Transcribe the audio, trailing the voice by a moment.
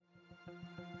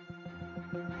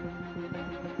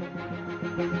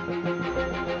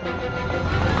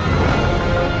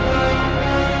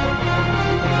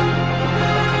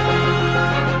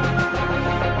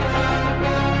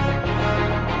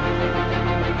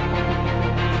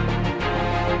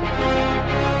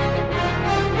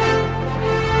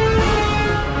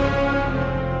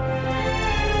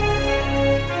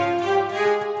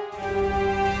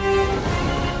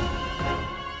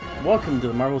Welcome to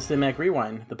the Marvel Cinematic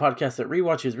Rewind, the podcast that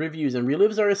rewatches, reviews, and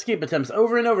relives our escape attempts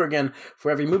over and over again for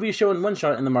every movie, show, and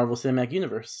one-shot in the Marvel Cinematic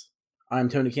Universe. I'm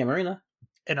Tony Camarena.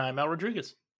 And I'm Al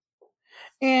Rodriguez.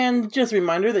 And just a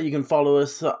reminder that you can follow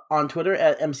us on Twitter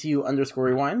at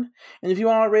MCU_Rewind. And if you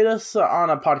want to rate us on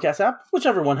a podcast app,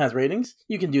 whichever one has ratings,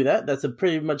 you can do that. That's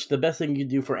pretty much the best thing you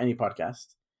can do for any podcast.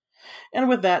 And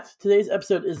with that, today's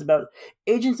episode is about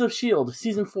Agents of S.H.I.E.L.D.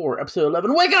 Season 4, Episode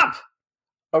 11, Wake Up!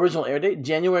 Original air date,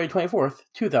 January 24th,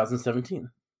 2017.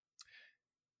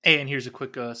 And here's a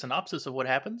quick synopsis of what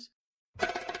happens.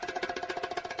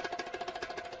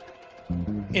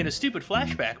 In a stupid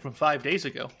flashback from 5 days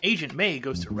ago, Agent May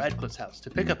goes to Radcliffe's house to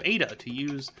pick up Ada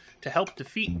to help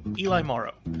defeat Eli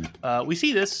Morrow. We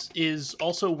see this is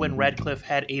also when Radcliffe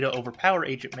had Ada overpower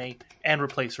Agent May and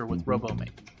replace her with Robo-May.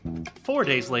 4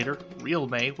 days later, real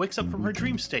May wakes up from her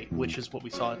dream state, which is what we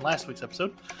saw in last week's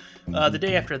episode. The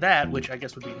day after that, which I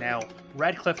guess would be now,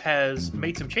 Radcliffe has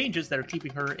made some changes that are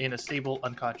keeping her in a stable,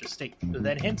 unconscious state.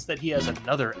 Then hints that he has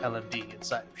another LMD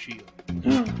inside of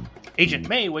S.H.I.E.L.D. Agent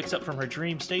May wakes up from her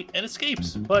dream state and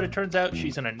escapes, but it turns out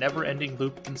she's in a never-ending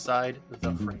loop inside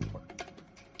the framework.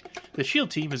 The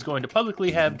S.H.I.E.L.D. team is going to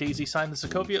publicly have Daisy sign the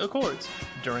Sokovia Accords,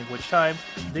 during which time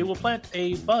they will plant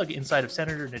a bug inside of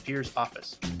Senator Nadir's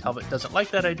office. Talbot doesn't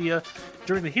like that idea.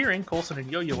 During the hearing, Coulson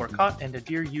and Yo-Yo are caught, and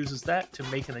Nadir uses that to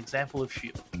make an example of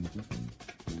S.H.I.E.L.D.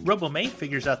 Robo-May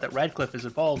figures out that Radcliffe is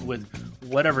involved with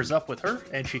whatever's up with her,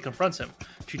 and she confronts him.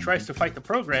 She tries to fight the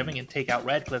programming and take out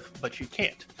Radcliffe, but she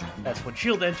can't. That's when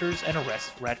S.H.I.E.L.D. enters and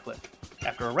arrests Radcliffe.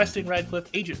 After arresting Radcliffe,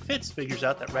 Agent Fitz figures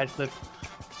out that Radcliffe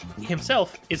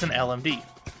himself is an LMD,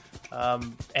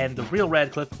 and the real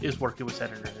Radcliffe is working with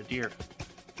Senator Nadir.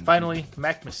 Finally,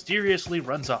 Mac mysteriously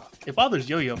runs off. It bothers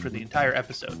Yo-Yo for the entire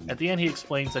episode. At the end, he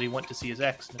explains that he went to see his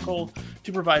ex, Nicole,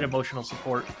 to provide emotional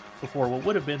support before what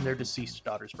would have been their deceased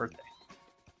daughter's birthday.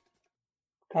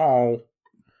 Oh.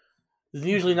 It's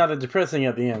usually not that depressing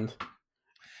at the end.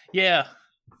 Yeah,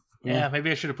 maybe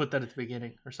I should have put that at the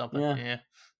beginning or something. Yeah.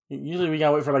 Usually we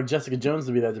gotta wait for like Jessica Jones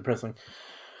to be that depressing.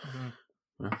 Mm-hmm.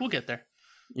 We'll get there.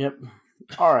 Yep.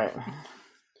 Alright.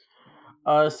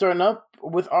 Starting up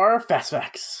with our fast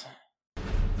facts.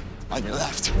 On your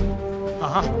left.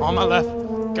 On my left.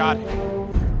 Got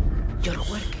it. Your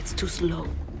work, it's too slow.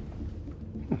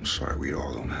 I'm sorry, we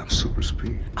all don't have super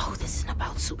speed. Oh, this isn't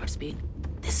about super speed.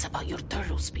 This is about your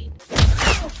turtle speed.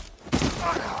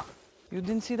 You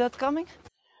didn't see that coming?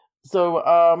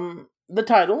 So, the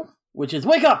title, which is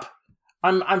Wake Up!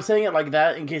 I'm saying it like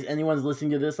that in case anyone's listening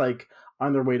to this, like,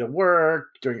 on their way to work,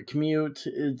 during a commute.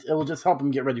 It will just help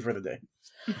them get ready for the day.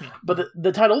 But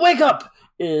the title, Wake Up!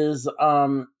 Is,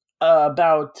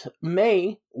 about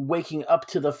May waking up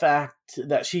to the fact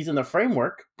that she's in the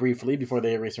framework, briefly, before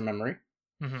they erase her memory.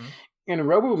 Mm-hmm. And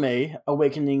Robo-May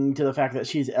awakening to the fact that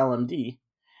she's LMD.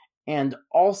 And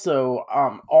also,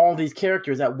 all these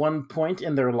characters at one point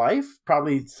in their life,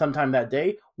 probably sometime that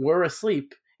day, were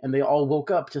asleep, and they all woke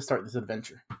up to start this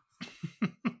adventure.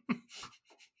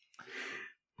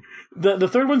 The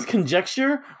third one's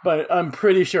conjecture, but I'm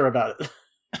pretty sure about it.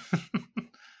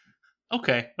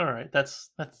 Okay, all right, that's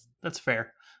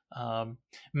fair.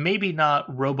 Maybe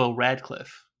not Robo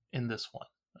Radcliffe in this one.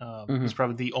 It's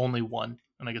probably the only one,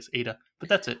 and I guess Ada, but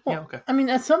that's it. Well, yeah, okay. I mean,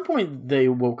 at some point they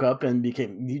woke up and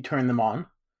you turned them on.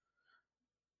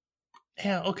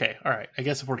 Yeah, okay, all right. I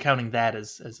guess if we're counting that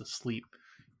as a sleep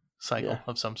cycle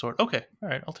of some sort. Okay, all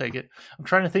right, I'll take it. I'm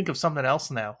trying to think of something else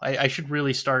now. I should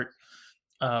really start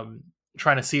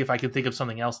trying to see if I can think of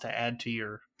something else to add to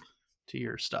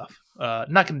your stuff.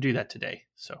 Not going to do that today,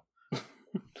 so.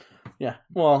 Yeah,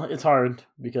 well, it's hard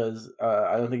because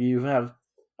I don't think you have.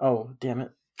 Oh, damn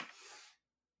it!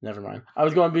 Never mind. I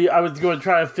was going to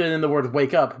try to fit in the word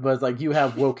 "wake up," but it's like you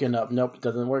have woken up. Nope,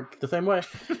 doesn't work the same way.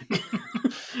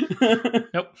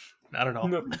 Nope, not at all.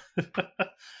 Nope.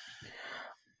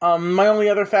 My only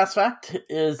other fast fact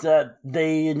is that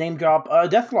they name drop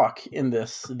Deathlock in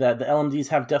this. That the LMDs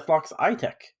have Deathlock's eye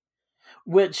tech,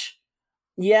 which,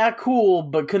 yeah, cool,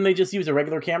 but couldn't they just use a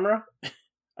regular camera?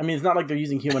 I mean, it's not like they're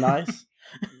using human eyes.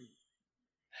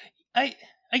 I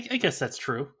guess that's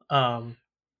true. I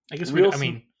guess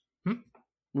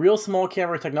real small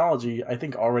camera technology, I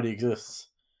think, already exists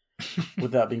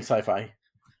without being sci-fi.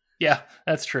 Yeah,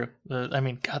 that's true. I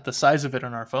mean, God, the size of it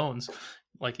on our phones,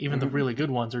 like even the really good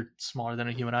ones are smaller than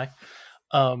a human eye.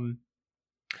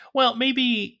 Well,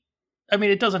 maybe, I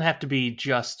mean, it doesn't have to be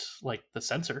just like the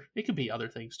sensor. It could be other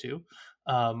things too.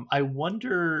 I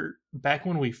wonder, back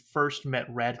when we first met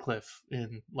Radcliffe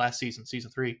in last season, season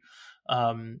 3,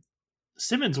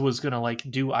 Simmons was going to like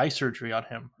do eye surgery on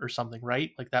him or something,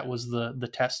 right? Like that was the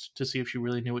test to see if she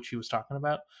really knew what she was talking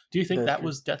about. Do you think that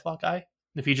was Deathlock Eye?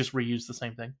 If he just reused the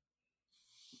same thing?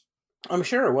 I'm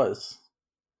sure it was.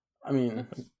 I mean,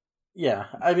 yeah.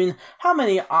 I mean, how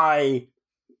many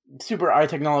super eye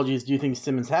technologies do you think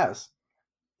Simmons has?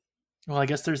 Well, I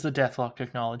guess there's the Deathlock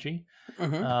technology.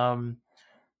 Mm-hmm.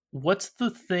 What's the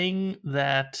thing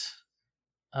that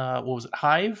what was it?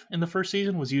 Hive in the first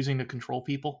season was using to control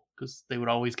people because they would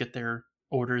always get their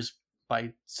orders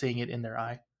by seeing it in their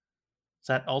eye. Is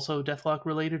that also Deathlock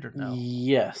related or no?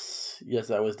 Yes,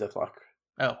 that was Deathlock.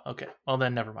 Oh, okay. Well,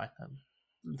 then never mind.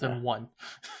 Then one.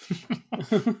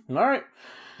 All right.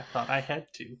 I thought I had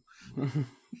two.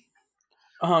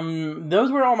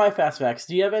 Those were all my fast facts.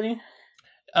 Do you have any?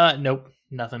 Nope.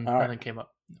 Nothing. All right. Nothing came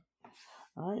up.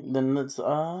 All right, then let's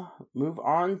move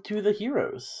on to the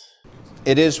heroes.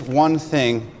 It is one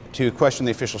thing to question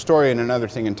the official story and another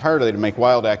thing entirely to make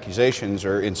wild accusations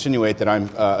or insinuate that I'm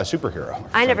a superhero.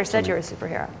 I never said you were a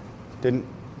superhero. Didn't?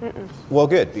 Mm-mm. Well,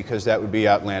 good, because that would be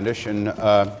outlandish and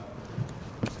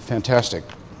fantastic.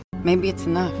 Maybe it's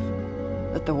enough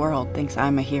that the world thinks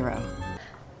I'm a hero.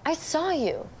 I saw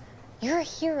you. You're a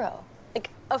hero. Like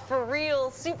a for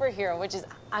real superhero, which is,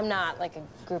 I'm not like a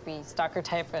groupie stalker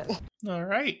type. All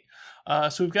right.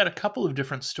 So we've got a couple of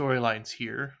different storylines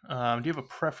here. Do you have a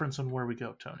preference on where we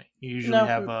go, Tony? You usually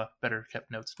have better kept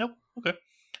notes. Nope. Okay.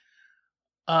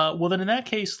 Well, then in that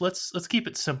case, let's keep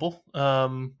it simple.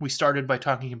 We started by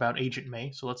talking about Agent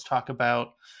May, so let's talk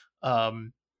about.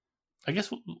 I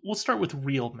guess we'll start with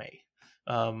real May.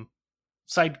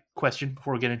 Side question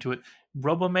before we get into it: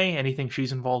 Robo May, anything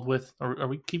she's involved with? Are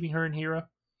we keeping her in hero?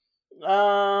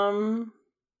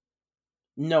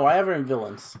 No, I have her in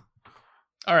villains.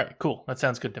 All right, cool. That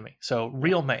sounds good to me. So,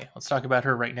 real May. Let's talk about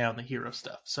her right now in the hero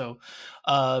stuff. So,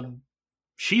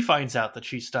 she finds out that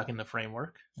she's stuck in the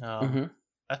framework. That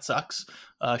sucks.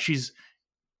 She's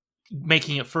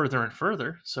making it further and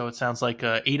further. So it sounds like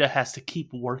Ada has to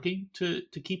keep working to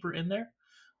keep her in there,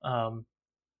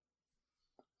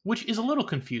 which is a little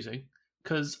confusing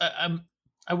because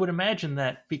I would imagine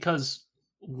that because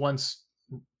once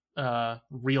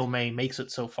real May makes it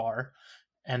so far,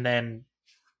 and then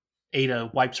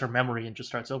Ada wipes her memory and just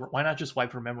starts over. Why not just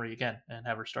wipe her memory again and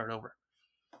have her start over?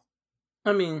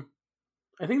 I mean,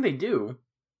 I think they do,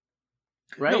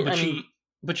 right? No,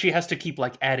 but she has to keep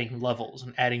like adding levels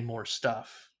and adding more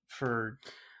stuff for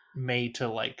May to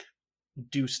like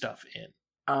do stuff in.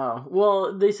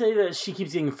 Well, they say that she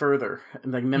keeps getting further,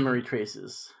 like memory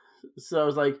traces. So I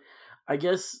was like, I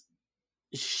guess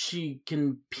she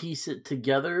can piece it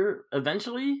together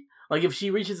eventually. Like if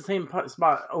she reaches the same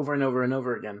spot over and over and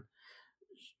over again,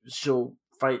 she'll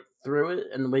fight through it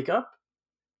and wake up.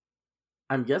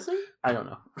 I'm guessing. I don't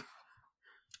know.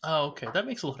 Oh, okay. That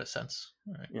makes a lot of sense.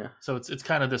 All right. Yeah. So it's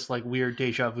kind of this like weird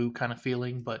deja vu kind of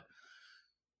feeling, but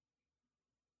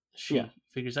she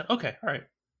figures out. Okay, all right.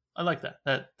 I like that.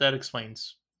 That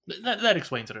explains that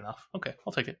explains it enough. Okay,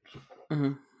 I'll take it.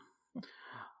 Mm-hmm.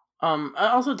 I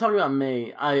also talking about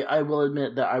May. I will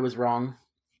admit that I was wrong.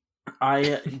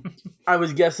 I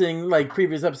was guessing like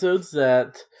previous episodes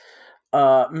that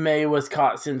May was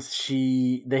caught since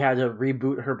they had to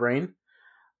reboot her brain.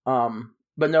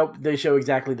 But nope, they show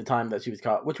exactly the time that she was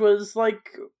caught, which was like,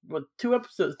 3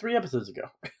 episodes ago.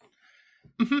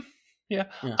 Mm-hmm. Yeah.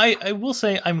 I will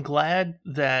say I'm glad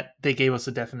that they gave us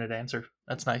a definite answer.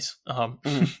 That's nice.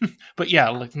 But yeah,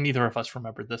 like neither of us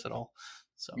remembered this at all.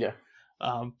 So yeah.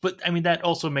 But I mean, that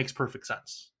also makes perfect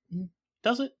sense.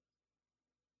 Does it?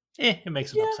 It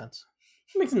makes enough sense.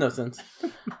 It makes no sense.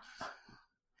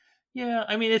 Yeah,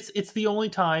 I mean, it's the only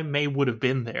time May would have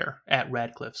been there at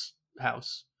Radcliffe's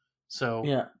house. So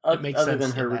yeah, it makes other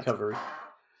sense than her recovery.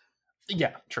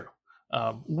 Yeah, true.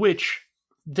 Which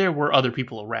there were other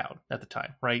people around at the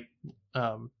time, right?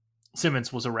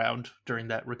 Simmons was around during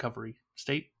that recovery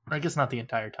state. Or I guess not the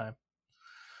entire time.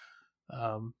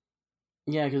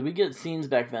 Yeah, because we get scenes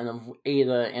back then of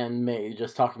Ada and May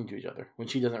just talking to each other when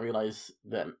she doesn't realize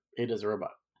that Ada's a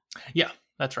robot. Yeah,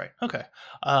 that's right. Okay.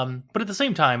 But at the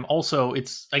same time, also,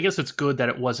 I guess it's good that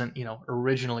it wasn't,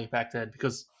 originally back then,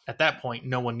 because at that point,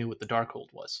 no one knew what the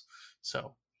Darkhold was.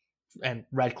 So, and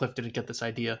Radcliffe didn't get this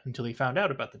idea until he found out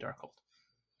about the Darkhold.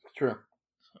 True.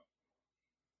 So,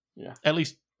 yeah. At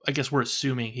least I guess we're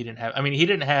assuming he didn't have. I mean, he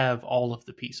didn't have all of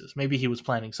the pieces. Maybe he was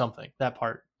planning something. That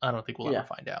part, I don't think we'll ever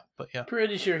find out. But yeah,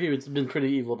 pretty sure he was been pretty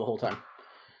evil the whole time.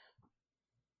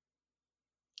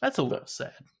 That's a little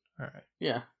sad. All right.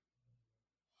 Yeah.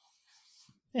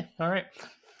 Yeah. All right.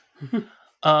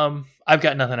 I've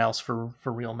got nothing else for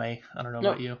real May. I don't know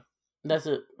about you. That's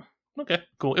it. Okay,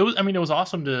 cool. It was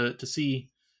awesome to see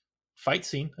fight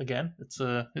scene again. It's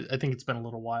I think it's been a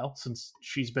little while since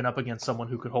she's been up against someone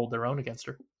who could hold their own against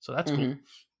her. So that's cool.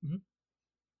 Mm-hmm.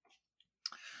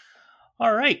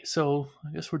 All right, so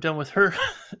I guess we're done with her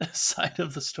side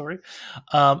of the story.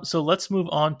 So let's move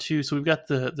on to, so we've got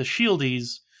the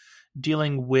Shieldies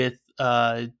dealing with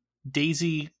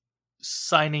Daisy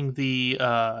signing the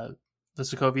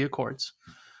Sokovia Accords.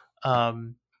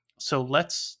 So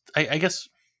let's, I guess,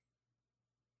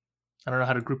 I don't know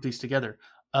how to group these together.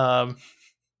 Yeah,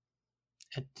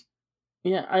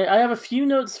 I have a few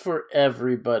notes for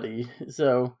everybody.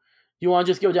 So you want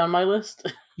to just go down my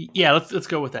list? Yeah, let's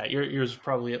go with that. Yours is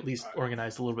probably at least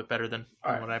organized a little bit better than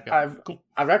what I've got. Cool.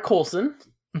 I've got Coulson.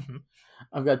 Mm-hmm.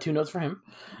 I've got 2 notes for him.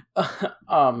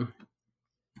 Well,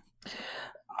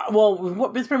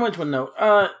 it's pretty much one note.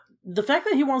 The fact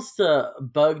that he wants to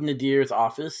bug Nadir's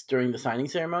office during the signing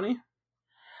ceremony,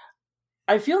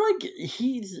 I feel like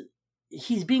he's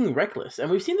being reckless, and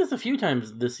we've seen this a few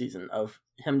times this season of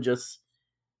him just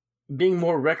being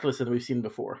more reckless than we've seen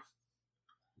before.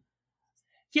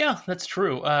 Yeah, that's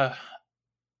true.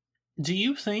 Do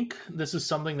you think this is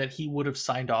something that he would have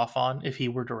signed off on if he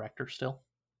were director still?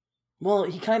 Well,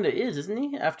 he kind of is, isn't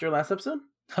he, after last episode?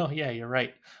 Oh, yeah, you're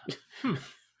right.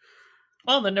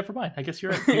 Well, then never mind. I guess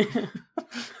you're right.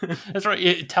 That's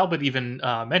right. Talbot even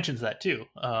mentions that, too,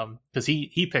 because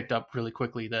he picked up really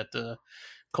quickly that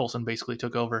Coulson basically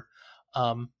took over.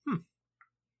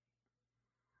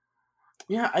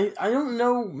 Yeah, I don't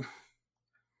know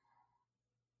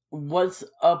what's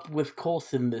up with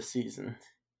Coulson this season.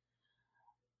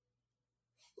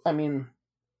 I mean,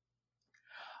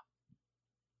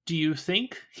 do you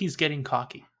think he's getting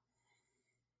cocky?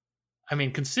 I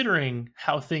mean, considering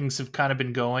how things have kind of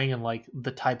been going and like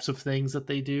the types of things that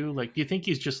they do, like, do you think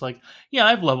he's just like, yeah,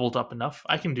 I've leveled up enough.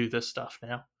 I can do this stuff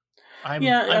now. I'm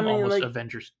almost like,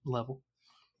 Avengers level.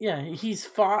 Yeah, he's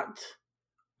fought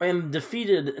and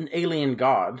defeated an alien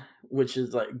god, which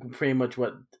is like pretty much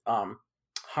what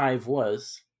Hive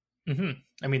was. Mm-hmm.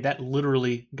 I mean, that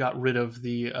literally got rid of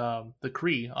the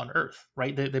Kree on Earth,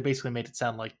 right? They basically made it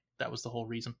sound like that was the whole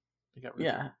reason they got rid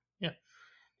of it. Yeah.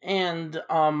 And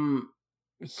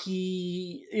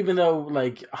he, even though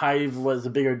like Hive was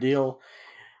a bigger deal,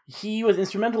 he was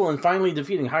instrumental in finally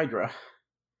defeating Hydra.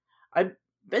 I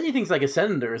bet he thinks like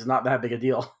Ascender is not that big a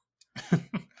deal.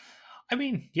 I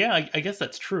mean, yeah, I guess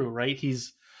that's true, right?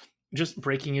 He's just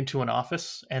breaking into an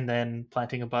office and then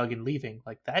planting a bug and leaving.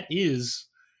 Like, that is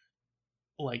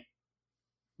like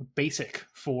basic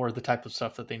for the type of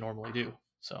stuff that they normally do.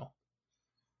 So,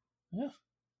 yeah.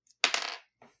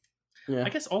 I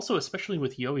guess also, especially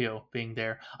with Yo-Yo being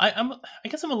there, I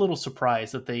guess I'm a little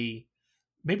surprised that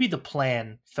maybe the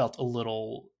plan felt a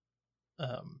little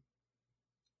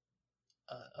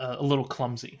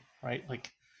clumsy, right?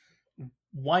 Like,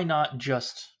 why not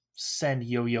just send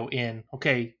Yo-Yo in?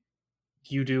 Okay,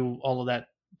 you do all of that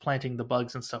planting the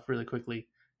bugs and stuff really quickly,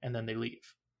 and then they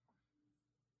leave.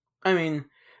 I mean,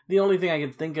 the only thing I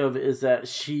can think of is that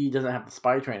she doesn't have the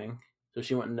spy training, so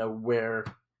she wouldn't know where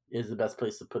is the best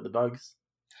place to put the bugs.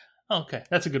 Okay,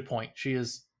 that's a good point. She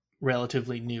is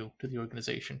relatively new to the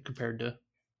organization compared to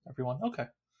everyone. Okay.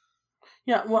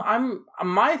 Yeah, well,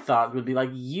 my thought would be like,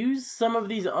 use some of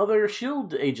these other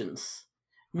SHIELD agents,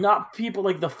 not people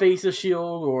like the face of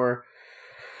SHIELD or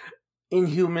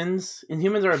Inhumans.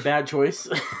 Inhumans are a bad choice.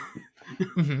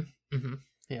 Mm-hmm. Mm-hmm.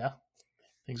 Yeah,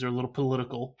 things are a little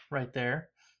political right there.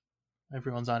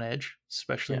 Everyone's on edge,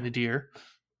 especially Nadir.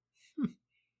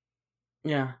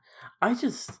 Yeah, I'm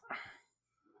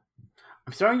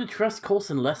starting to trust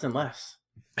Coulson less and less.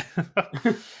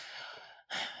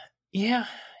 Yeah,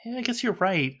 I guess you're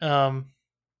right. I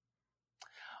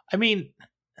mean,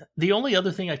 the only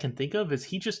other thing I can think of is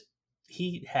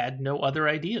he had no other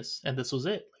ideas, and this was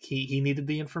it. Like, he needed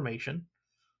the information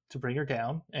to bring her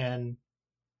down, and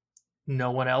no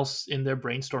one else in their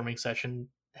brainstorming session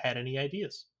had any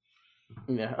ideas.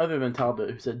 Yeah, other than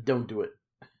Talbot, who said, "Don't do it."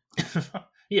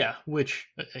 Yeah, which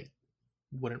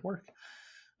wouldn't work.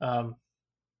 I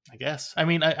guess. I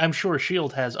mean, I'm sure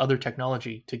SHIELD has other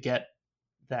technology to get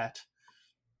that.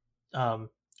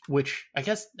 Which I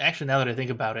guess, actually, now that I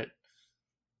think about it,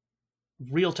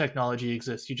 real technology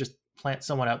exists. You just plant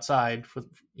someone outside with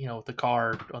the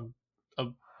car on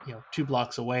 2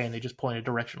 blocks away, and they just point a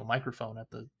directional microphone at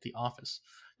the office.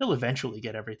 He'll eventually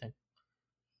get everything.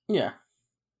 Yeah.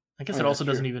 I guess I it mean, also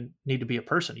that's doesn't true. even need to be a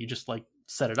person. You just like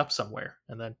set it up somewhere,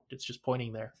 and then it's just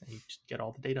pointing there, and you just get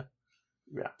all the data.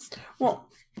 Yeah. Well,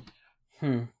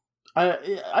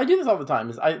 I do this all the time.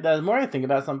 The more I think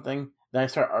about something, then I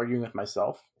start arguing with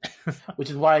myself, which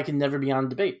is why I can never be on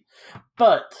debate.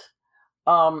 But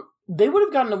they would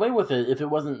have gotten away with it if it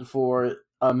wasn't for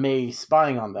May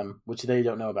spying on them, which they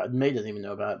don't know about. May doesn't even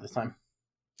know about it this time.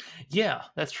 Yeah,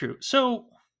 that's true. So,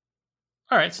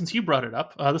 all right, since you brought it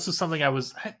up, this is something I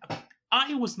was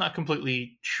not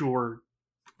completely sure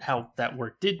how that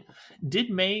worked. Did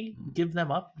May give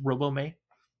them up, Robo May?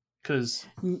 Because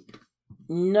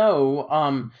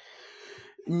No,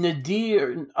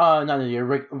 Nadir, not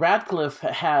Nadir. Radcliffe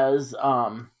has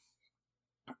Deathlock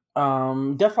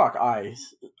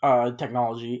Eyes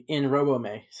technology in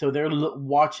RoboMay, so they're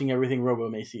watching everything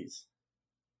RoboMay sees.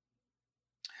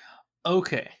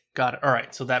 okay, got it. All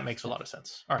right, so that makes a lot of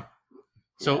sense. All right,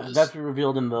 so that's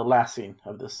revealed in the last scene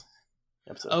of this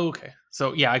episode. Okay,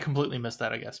 so yeah, I completely missed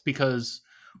that, I guess, because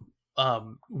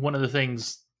one of the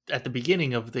things at the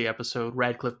beginning of the episode,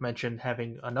 Radcliffe mentioned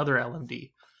having another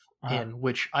LMD in,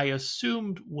 which I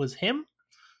assumed was him.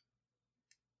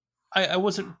 I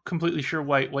wasn't completely sure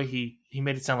why he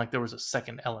made it sound like there was a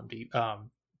second LMD.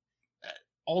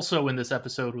 Also in this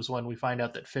episode was when we find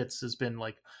out that Fitz has been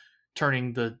like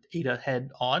turning the Ada head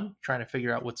on, trying to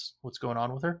figure out what's going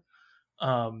on with her.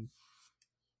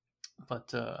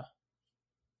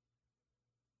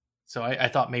 So I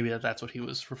thought maybe that's what he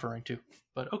was referring to,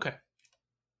 but okay.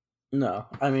 No,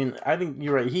 I mean, I think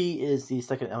you're right. He is the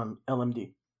second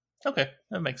LMD. Okay,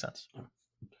 that makes sense.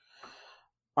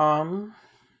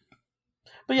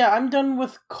 But yeah, I'm done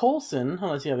with Coulson,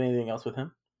 unless you have anything else with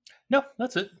him. No,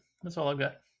 that's it. That's all I've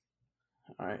got.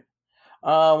 All right.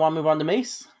 Want to move on to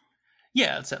Mace?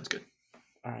 Yeah, that sounds good.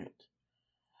 All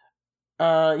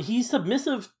right. He's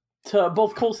submissive to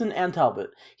both Coulson and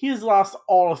Talbot. He has lost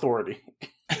all authority.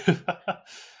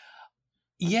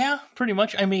 Yeah, pretty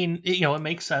much. I mean, it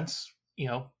makes sense,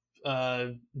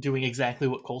 doing exactly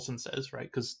what Coulson says,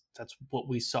 right? Because that's what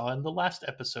we saw in the last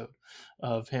episode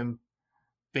of him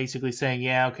basically saying,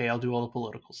 yeah, okay, I'll do all the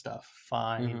political stuff.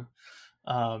 Fine.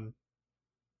 Mm-hmm.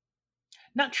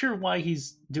 Not sure why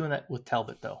he's doing that with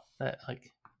Talbot, though.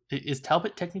 Is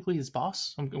Talbot technically his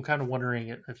boss? I'm kind of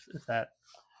wondering if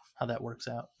how that works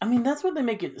out. I mean, that's what they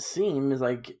make it seem, is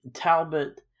like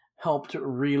Talbot helped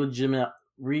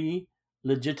re-legitimize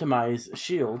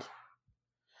S.H.I.E.L.D.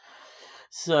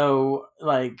 So,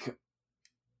 like,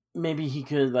 maybe he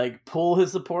could, like, pull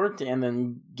his support and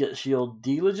then get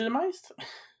S.H.I.E.L.D. delegitimized?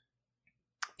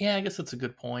 Yeah, I guess that's a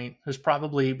good point. There's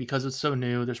probably, because it's so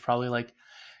new, there's probably, like,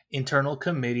 internal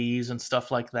committees and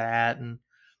stuff like that, and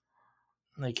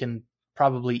they can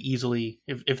probably easily,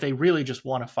 if they really just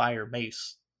want to fire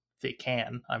Mace, they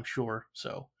can, I'm sure.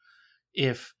 So,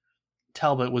 if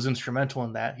Talbot was instrumental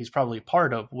in that, he's probably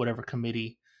part of whatever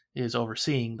committee is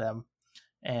overseeing them,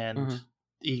 and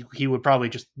he would probably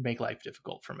just make life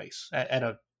difficult for Mace at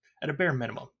a bare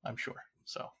minimum, I'm sure.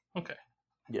 So okay,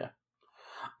 yeah,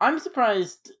 I'm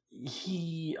surprised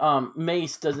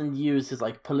Mace doesn't use his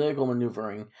like political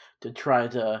maneuvering to try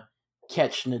to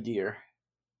catch Nadir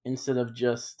instead of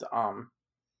just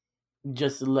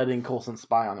letting Coulson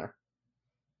spy on her.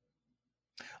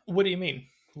 What do you mean,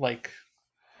 like?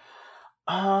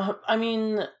 I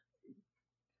mean,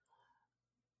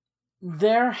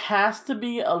 there has to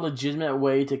be a legitimate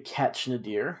way to catch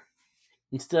Nadir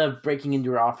instead of breaking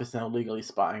into her office and illegally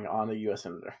spying on a U.S.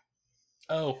 senator.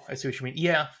 Oh, I see what you mean.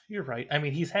 Yeah, you're right. I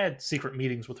mean, he's had secret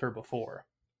meetings with her before.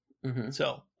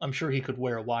 So I'm sure he could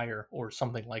wear a wire or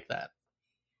something like that.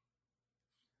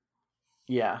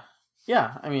 Yeah.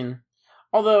 I mean,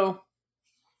 although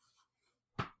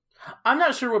I'm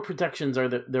not sure what protections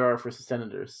there are for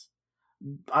senators.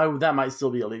 That might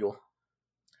still be illegal.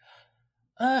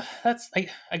 I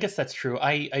guess that's true.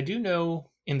 I do know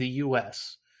in the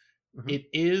U.S. It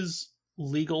is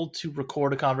legal to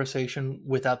record a conversation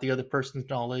without the other person's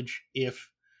knowledge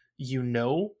if you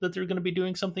know that they're going to be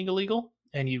doing something illegal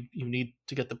and you need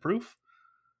to get the proof.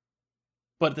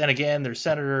 But then again, they're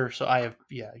senator, so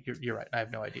you're right. I have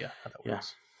no idea how that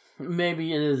works.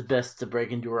 Maybe it is best to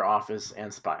break into her office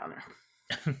and spy on her.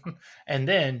 And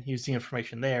then use the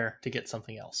information there to get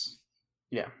something else.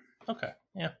 Yeah. Okay.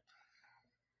 Yeah.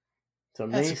 So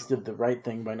Mace did the right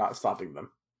thing by not stopping them.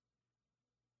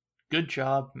 Good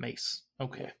job, Mace.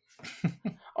 Okay.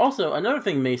 Also, another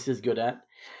thing Mace is good at,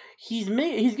 he's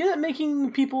good at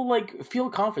making people like feel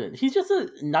confident. He's just a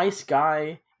nice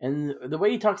guy, and the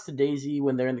way he talks to Daisy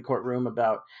when they're in the courtroom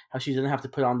about how she doesn't have to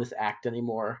put on this act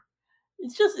anymore,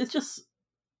 it's just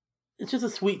it's just a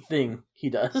sweet thing he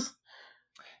does.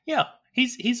 Yeah,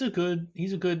 he's a good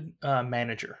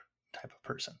manager type of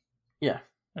person. Yeah.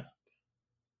 Yeah.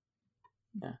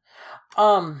 Yeah.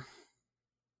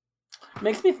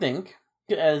 Makes me think,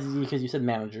 because you said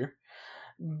manager,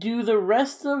 do the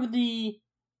rest of the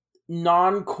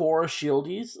non-core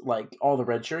Shieldies, like all the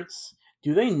red shirts,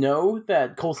 do they know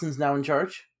that Coulson's now in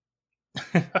charge?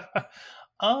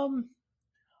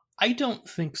 I don't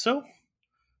think so.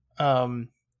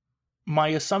 My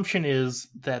assumption is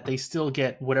that they still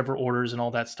get whatever orders and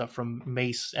all that stuff from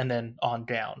Mace, and then on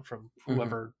down from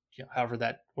whoever, however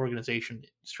that organization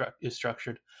is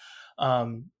structured.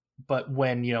 But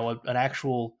when an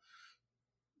actual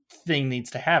thing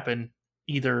needs to happen,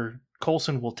 either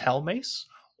Coulson will tell Mace,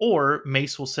 or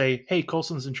Mace will say, "Hey,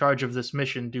 Coulson's in charge of this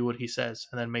mission. Do what he says,"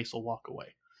 and then Mace will walk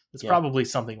away. It's probably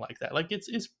something like that. Like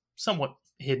it's somewhat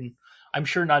hidden. I'm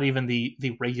sure not even the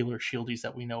regular Shieldies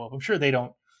that we know of. I'm sure they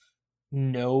don't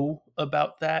know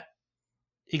about that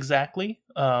exactly.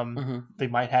 They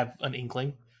might have an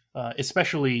inkling,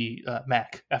 especially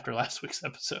Mac after last week's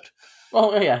episode.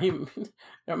 Oh yeah,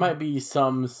 there might be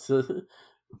some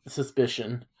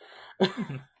suspicion.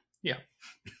 Yeah.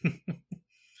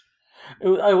 It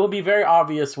will be very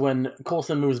obvious when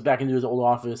Coulson moves back into his old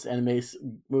office and Mace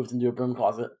moves into a broom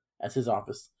closet as his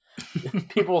office.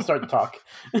 People will start to talk.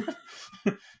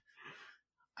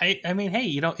 I mean, hey,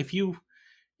 if you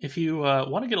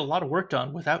want to get a lot of work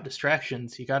done without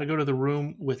distractions, you got to go to the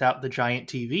room without the giant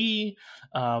TV,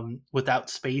 without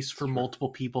space for multiple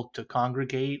people to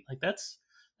congregate. Like that's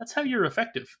how you're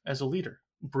effective as a leader.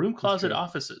 Broom closet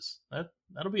offices.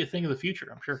 That'll be a thing of the future,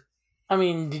 I'm sure. I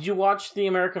mean, did you watch The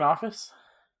American Office?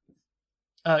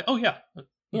 Oh yeah.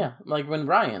 Yeah, like when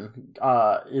Ryan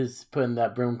is put in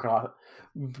that broom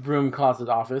closet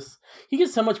office, he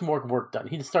gets so much more work done.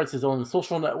 He just starts his own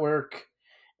social network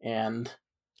and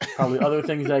probably other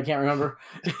things that I can't remember.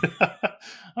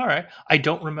 All right, I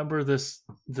don't remember this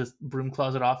broom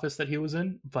closet office that he was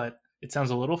in, but it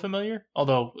sounds a little familiar.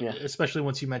 Although, especially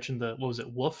once you mentioned what was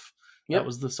it, Woof? Yep. That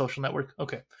was the social network.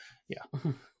 Okay, yeah.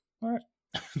 All right.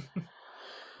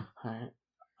 All right.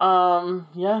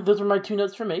 Yeah, those are my 2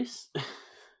 notes for Mace.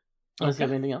 Unless you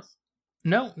have anything else?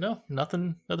 No,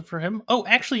 nothing for him. Oh,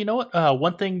 actually, you know what?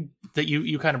 One thing that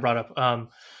you kind of brought up.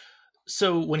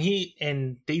 So when he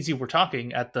and Daisy were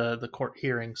talking at the court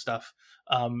hearing stuff,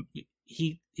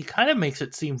 he kind of makes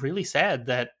it seem really sad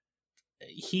that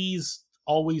he's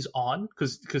always on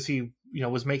because he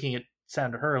was making it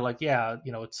sound to her like, yeah,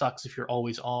 it sucks if you're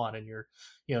always on and you're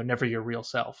never your real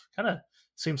self. Kind of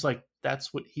seems like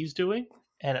that's what he's doing,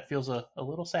 and it feels a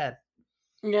little sad.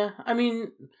 Yeah, I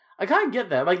mean, I kind of get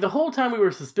that. Like, the whole time we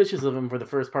were suspicious of him for the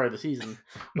first part of the season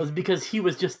was because he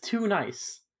was just too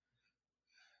nice.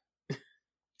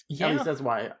 Yeah. At least that's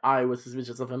why I was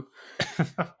suspicious of him.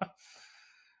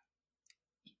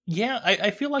 Yeah,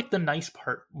 I feel like the nice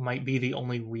part might be the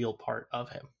only real part of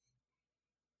him.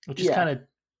 Which is kind of,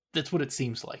 that's what it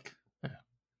seems like. Yeah.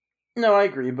 No, I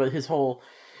agree, but his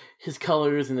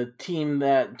colors and the team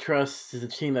that trusts is a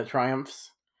team that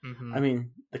triumphs. Mm-hmm. I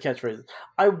mean, the catchphrase.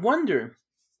 I wonder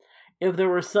if there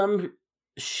were some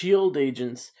S.H.I.E.L.D.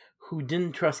 agents who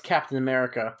didn't trust Captain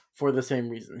America for the same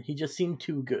reason. He just seemed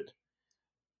too good.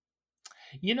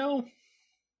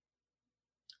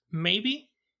 Maybe,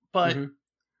 but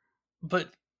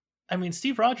I mean,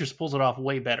 Steve Rogers pulls it off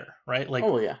way better, right? Like,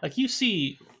 like you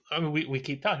see, I mean, we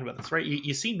keep talking about this, right?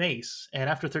 You see Mace, and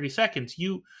after 30 seconds,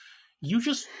 you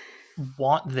just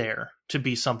want there to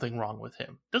be something wrong with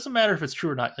him. Doesn't matter if it's true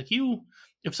or not. Like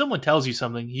if someone tells you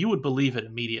something, you would believe it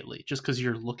immediately just because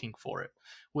you're looking for it.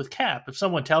 With Cap, if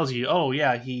someone tells you, oh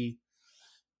yeah,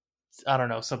 I don't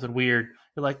know, something weird,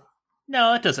 you're like,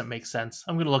 no, that doesn't make sense.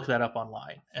 I'm going to look that up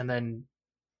online. And then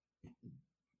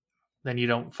you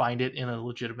don't find it in a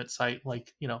legitimate site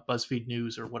like, BuzzFeed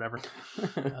News or whatever.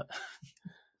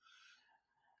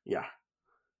 Yeah.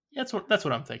 That's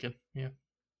what I'm thinking. Yeah.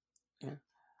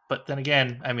 But then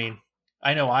again, I mean,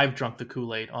 I know I've drunk the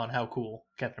Kool-Aid on how cool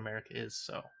Captain America is.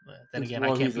 So then again,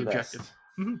 I can't be objective.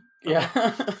 Mm-hmm. Yeah.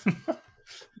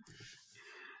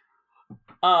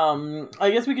 I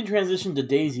guess we can transition to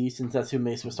Daisy since that's who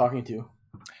Mace was talking to.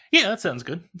 Yeah, that sounds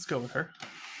good. Let's go with her.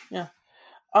 Yeah.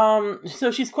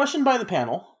 So she's questioned by the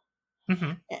panel,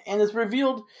 and it's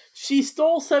revealed she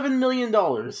stole $7 million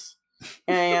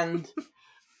and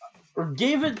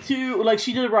gave it to, like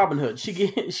she did Robin Hood.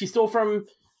 She stole from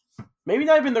maybe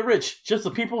not even the rich, just the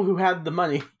people who had the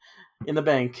money in the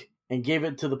bank and gave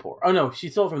it to the poor. Oh no, she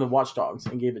stole from the Watchdogs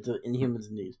and gave it to Inhumans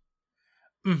in need.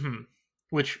 Mm-hmm.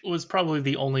 Which was probably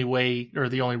the only way, or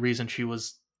the only reason she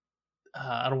was,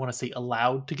 I don't want to say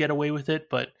allowed to get away with it,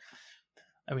 but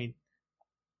I mean,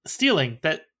 stealing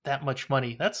that much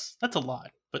money, that's a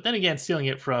lot. But then again, stealing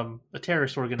it from a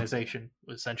terrorist organization,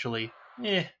 essentially,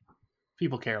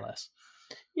 people care less.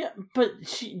 Yeah, but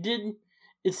she did.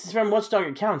 It's from Watchdog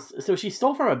accounts, so she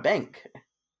stole from a bank,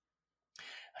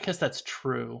 I guess that's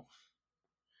true.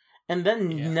 and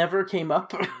then never came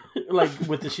up, like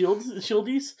with the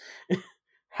shieldies.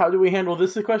 How do we handle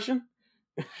this question?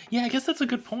 Yeah, I guess that's a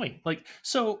good point. Like,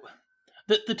 so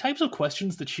the types of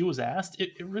questions that she was asked,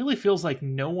 it really feels like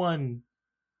no one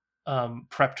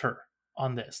prepped her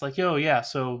on this. Like, oh yeah,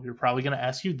 so you're probably going to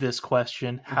ask you this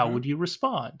question. How would you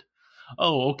respond?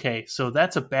 Oh, okay, so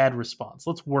that's a bad response.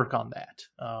 Let's work on that.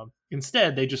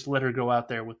 Instead, they just let her go out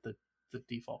there with the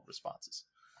default responses.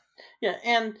 Yeah,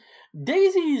 and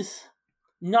Daisy's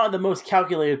not the most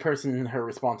calculated person in her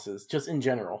responses, just in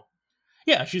general.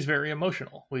 Yeah, she's very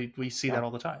emotional. We see that all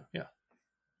the time. Yeah.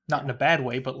 Not in a bad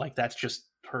way, but like that's just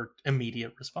her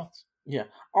immediate response. Yeah.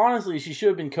 Honestly, she should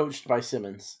have been coached by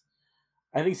Simmons.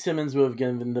 I think Simmons would have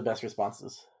given the best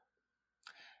responses.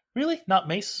 Really? Not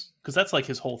Mace? Because that's like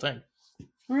his whole thing.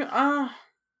 I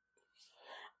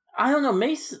don't know.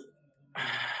 Mace...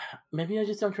 Maybe I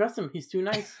just don't trust him. He's too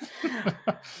nice.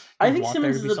 I think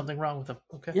Simmons there to be something wrong with him.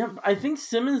 Okay. Yeah, I think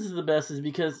Simmons is the best is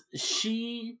because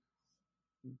she's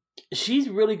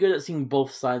really good at seeing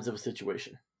both sides of a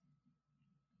situation.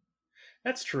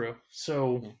 That's true.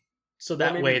 So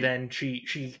that way then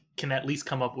she can at least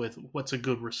come up with what's a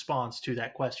good response to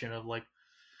that question of like,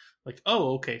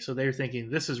 oh, okay, so they're thinking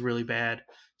this is really bad,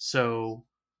 so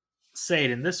say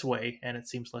it in this way and it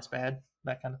seems less bad,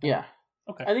 that kind of thing. Yeah.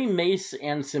 Okay. I think Mace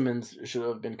and Simmons should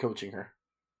have been coaching her.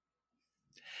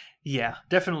 Yeah,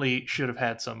 definitely should have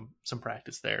had some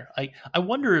practice there. I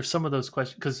wonder if some of those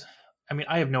questions, because I mean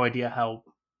I have no idea how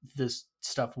this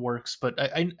stuff works, but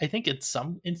I think in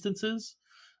some instances,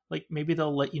 like maybe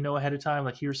they'll let you know ahead of time,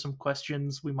 like here's some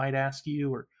questions we might ask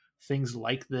you, or things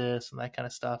like this and that kind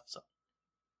of stuff. So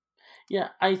yeah,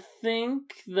 I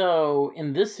think though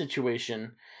in this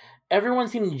situation, everyone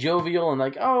seemed jovial and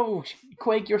like, oh,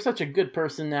 Quake, you're such a good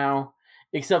person now,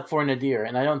 except for Nadir.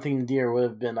 And I don't think Nadir would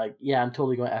have been like, yeah, I'm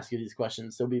totally going to ask you these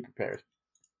questions, so be prepared.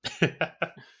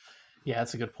 Yeah,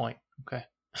 that's a good point. Okay.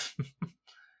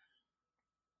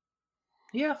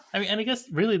 Yeah, I mean, and I guess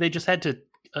really they just had to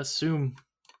assume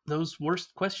those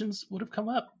worst questions would have come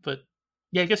up. But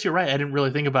yeah, I guess you're right. I didn't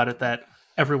really think about it that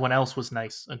everyone else was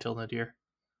nice until Nadir.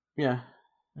 Yeah.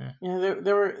 Yeah,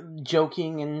 they were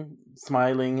joking and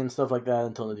smiling and stuff like that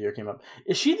until Nadir came up.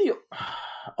 Is she the...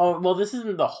 Oh, well, this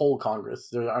isn't the whole Congress.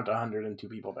 There aren't 102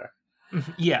 people there.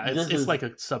 Yeah, it's like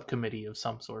a subcommittee of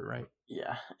some sort, right?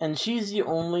 Yeah, and she's the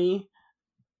only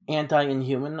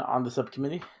anti-Inhuman on the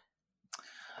subcommittee?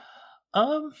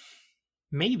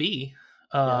 Maybe.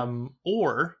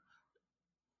 Or...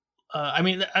 I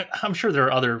mean, I'm sure there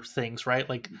are other things, right?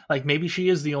 Like maybe she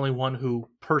is the only one who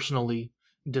personally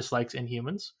dislikes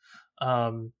Inhumans.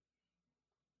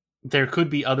 There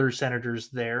could be other senators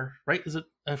there, right? Is it?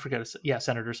 I forget. Yeah,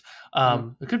 senators.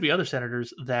 There could be other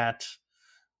senators that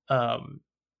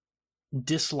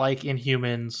dislike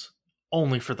Inhumans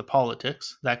only for the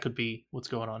politics. That could be what's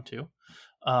going on too.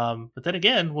 But then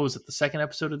again, what was it? The second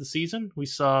episode of the season, we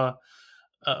saw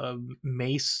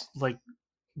Mace like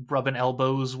rubbing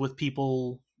elbows with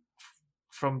people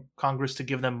from Congress to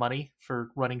give them money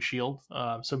for running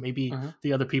S.H.I.E.L.D. So maybe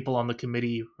the other people on the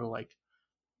committee are like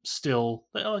still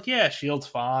like, yeah, S.H.I.E.L.D's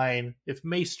fine. If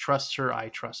Mace trusts her, I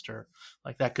trust her.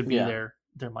 Like that could be their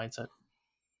mindset.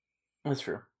 That's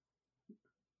true.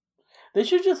 They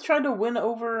should just try to win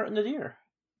over Nadir.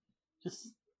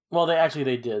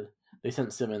 They did. They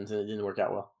sent Simmons and it didn't work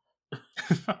out well.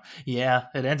 Yeah,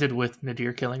 it ended with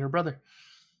Nadir killing her brother.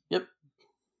 Yep.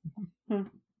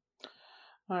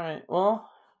 All right. Well,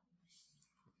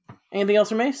 anything else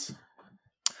for Mace?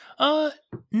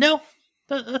 No.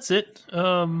 That's it.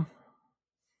 Yeah,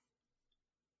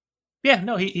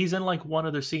 no, he's in like one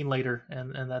other scene later,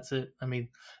 and that's it. I mean,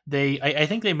 I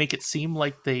think they make it seem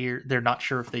like they're not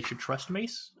sure if they should trust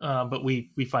Mace, but we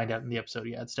find out in the episode,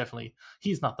 yeah, it's definitely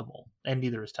he's not the mole, and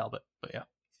neither is Talbot. But yeah,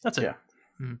 that's it. Yeah.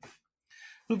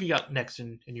 Who have you got next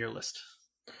in your list?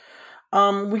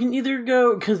 We can either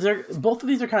go because both of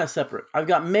these are kind of separate. I've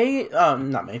got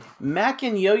Mac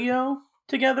and Yo-Yo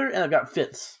together, and I've got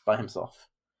Fitz by himself.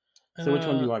 So which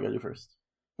one do you want to go do first?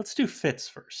 Let's do Fitz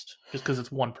first, just because it's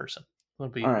one person.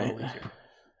 It'll be a little easier.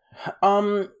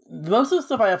 Most of the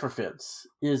stuff I have for Fitz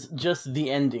is just the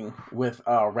ending with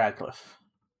Radcliffe.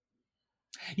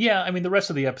 Yeah, I mean the rest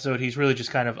of the episode, he's really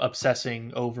just kind of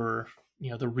obsessing over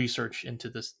the research into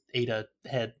this Ada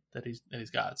head that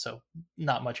he's got. So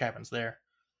not much happens there.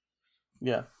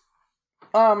 Yeah.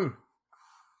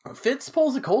 Fitz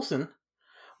pulls a Coulson,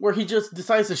 where he just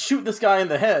decides to shoot this guy in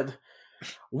the head.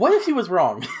 What if he was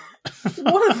wrong?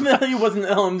 What if he was an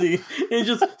LMD and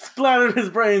just splattered his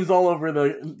brains all over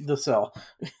the cell?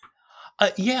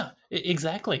 Yeah,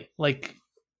 exactly. Like,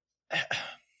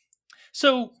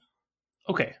 so,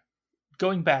 okay.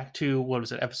 Going back to, what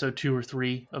was it, episode 2 or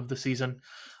 3 of the season,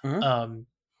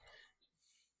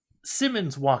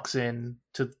 Simmons walks in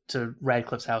to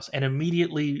Radcliffe's house and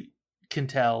immediately can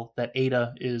tell that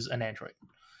Ada is an android.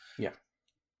 Yeah.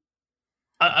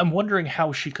 I'm wondering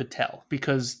how she could tell,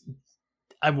 because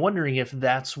I'm wondering if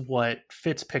that's what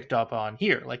Fitz picked up on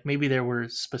here. Like, maybe there were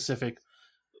specific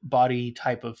body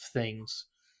type of things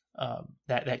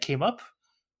that came up.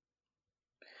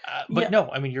 But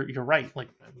no, I mean, you're right. Like,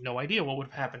 no idea what would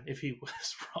have happened if he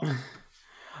was wrong.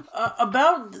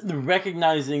 About the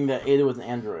recognizing that Ada was an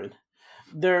android,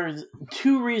 there's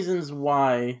 2 reasons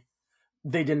why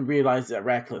they didn't realize that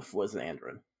Radcliffe was an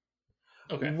android.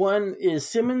 Okay. One is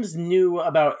Simmons knew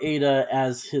about Ada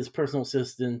as his personal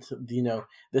assistant,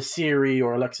 the Siri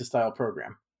or Alexa style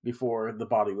program before the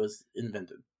body was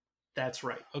invented. That's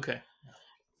right. Okay.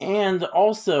 And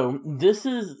also, this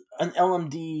is an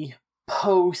LMD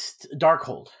post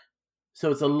Darkhold, so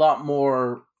it's a lot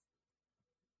more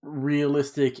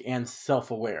realistic and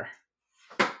self-aware.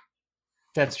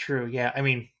 That's true. Yeah, I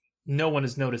mean, no one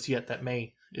has noticed yet that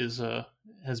May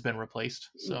has been replaced.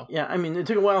 So yeah, I mean, it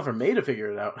took a while for May to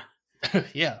figure it out.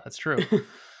 Yeah, that's true.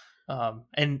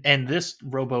 And this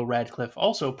Robo Radcliffe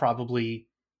also probably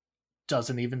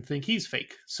doesn't even think he's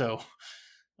fake. So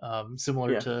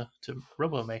similar to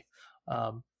Robo May.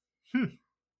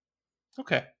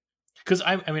 Okay. Because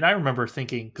I remember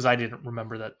thinking, because I didn't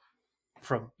remember that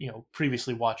from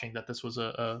previously watching, that this was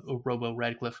a Robo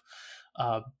Radcliffe,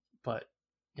 but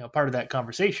part of that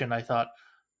conversation I thought,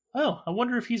 oh, I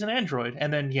wonder if he's an android,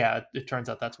 and then it turns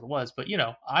out that's what it was. But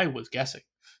I was guessing.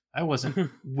 I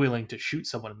wasn't willing to shoot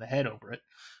someone in the head over it.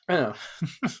 I know.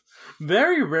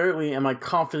 Very rarely am I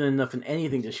confident enough in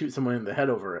anything to shoot someone in the head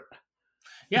over it.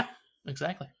 Yeah,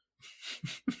 exactly.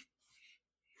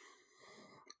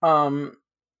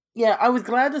 Yeah, I was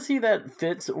glad to see that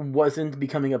Fitz wasn't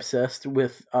becoming obsessed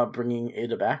with bringing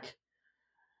Ada back.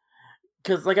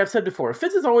 Because, like I've said before,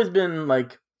 Fitz has always been,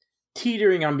 like,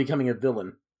 teetering on becoming a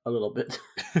villain a little bit.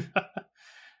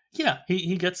 Yeah,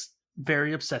 he gets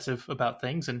very obsessive about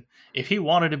things, and if he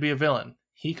wanted to be a villain,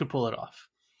 he could pull it off.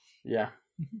 Yeah.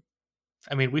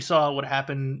 I mean, we saw what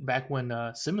happened back when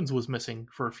Simmons was missing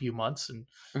for a few months, and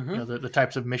the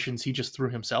types of missions he just threw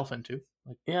himself into.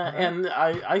 Like, and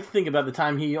I think about the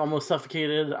time he almost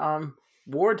suffocated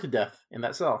Ward to death in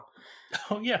that cell.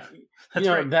 Oh yeah, that's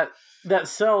right. That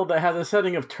cell that had a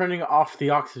setting of turning off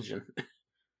the oxygen,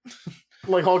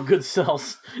 like all good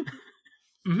cells.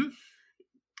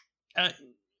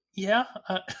 Yeah.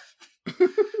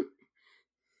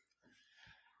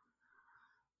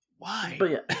 Why? But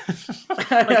yeah,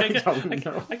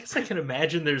 I guess I can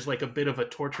imagine there's like a bit of a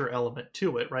torture element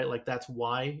to it, right? Like that's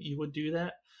why you would do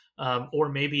that, or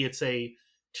maybe it's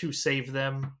to save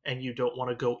them, and you don't want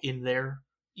to go in there.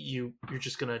 You're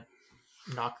just gonna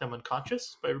knock them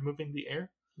unconscious by removing the air.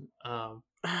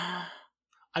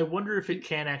 I wonder if it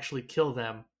can actually kill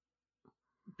them,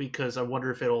 because I wonder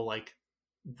if it'll like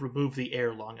remove the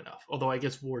air long enough. Although I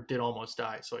guess Ward did almost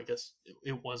die, so I guess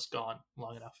it was gone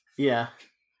long enough. Yeah.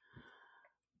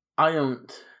 I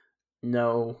don't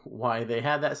know why they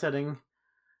had that setting.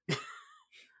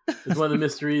 It's one of the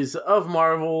mysteries of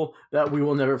Marvel that we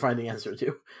will never find the answer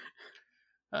to.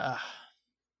 Oh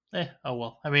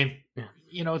well. I mean,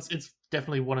 it's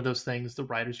definitely one of those things. The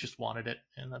writers just wanted it,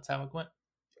 and that's how it went.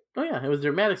 Oh yeah, it was a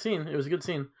dramatic scene. It was a good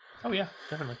scene. Oh yeah,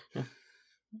 definitely.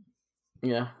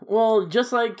 Yeah. Well,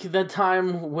 just like that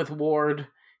time with Ward,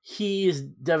 he's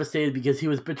devastated because he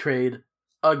was betrayed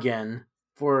again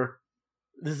for...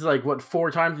 This is like, what, 4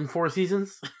 times in 4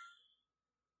 seasons?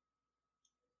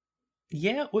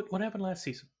 Yeah, what happened last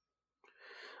season?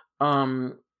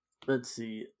 Let's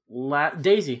see.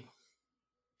 Daisy.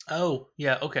 Oh,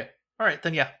 yeah, okay. All right,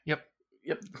 then yeah, yep.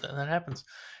 That happens.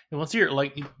 And once you're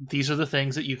like, these are the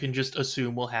things that you can just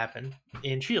assume will happen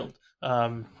in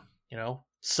S.H.I.E.L.D.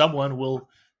 Someone will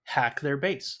hack their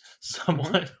base.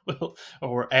 Someone will,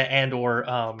 or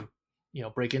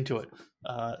break into it.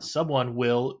 Someone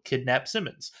will kidnap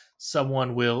Simmons.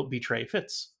 Someone will betray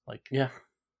Fitz. Like, yeah,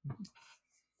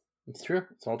 it's true.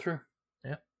 It's all true.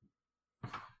 Yeah.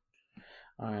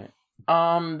 All right.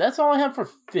 That's all I have for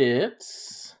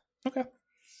Fitz. Okay.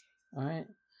 All right.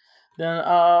 Then,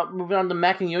 moving on to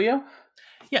Mac and Yo-Yo.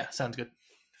 Yeah, sounds good.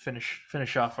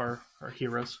 Finish off our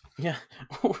heroes. Yeah,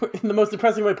 in the most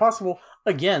depressing way possible.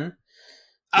 Again.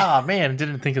 Ah, man,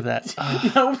 didn't think of that.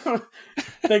 No.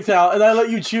 Thanks, Al. And I let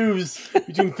you choose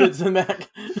between Fitz and Mac.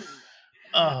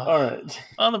 All right.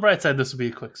 On the bright side, this will be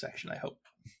a quick section, I hope.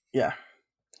 Yeah.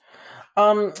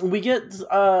 We get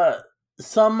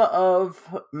some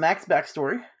of Mac's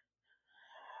backstory.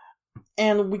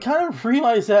 And we kind of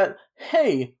realize that,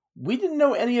 hey, we didn't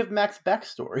know any of Mac's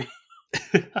backstory.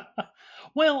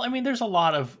 Well, I mean, there's a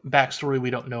lot of backstory we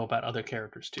don't know about other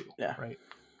characters, too. Yeah. Right?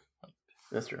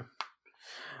 That's true.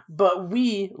 But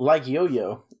we, like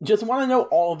Yo-Yo, just want to know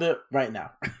all of it right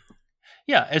now.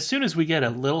 Yeah, as soon as we get a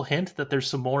little hint that there's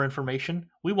some more information,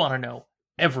 we want to know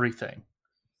everything.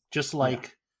 Just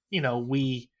like,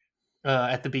 we,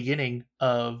 at the beginning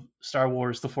of Star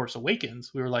Wars The Force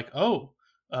Awakens, we were like,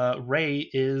 Rey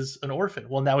is an orphan.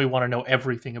 Well, now we want to know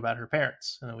everything about her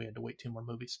parents. And then we had to wait 2 more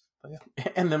movies. But yeah.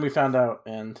 And then we found out,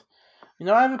 and,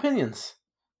 I have opinions.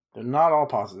 They're not all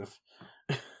positive.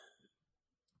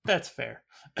 That's fair.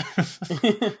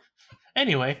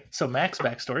 Anyway, so Mac's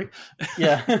backstory.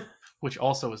 Yeah. Which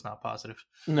also is not positive.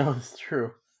 No, it's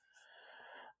true.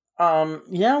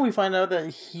 We find out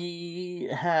that he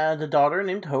had a daughter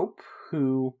named Hope,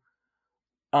 who,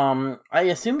 I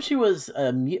assume she was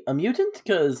a mutant,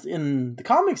 because in the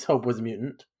comics, Hope was a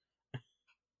mutant.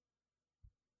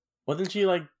 Wasn't she,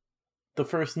 like, the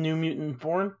first new mutant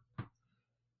born?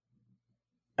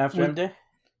 After M-Day?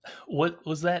 What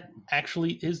was that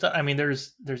actually his daughter? I mean,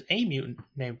 there's a mutant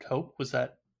named Hope. Was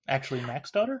that actually Mac's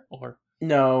daughter, or?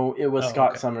 No, it was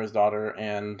Scott Summers' daughter,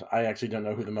 and I actually don't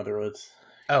know who the mother was.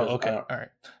 Oh, okay, all right.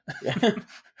 Yeah.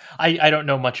 I don't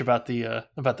know much about the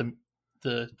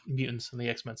mutants and the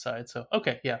X-Men side, so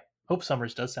okay, yeah. Hope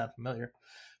Summers does sound familiar,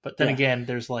 but then again,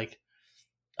 there's like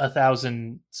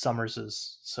 1,000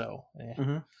 Summerses, so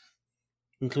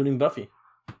including Buffy.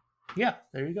 Yeah,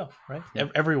 there you go. Right,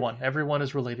 everyone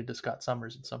is related to Scott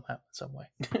Summers in some way.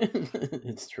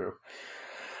 It's true.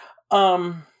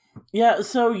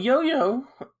 So Yo-Yo,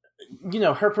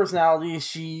 her personality,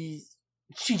 she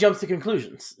jumps to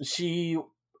conclusions. She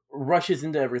rushes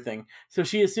into everything. So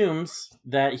she assumes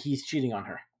that he's cheating on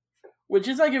her, which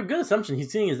is like a good assumption.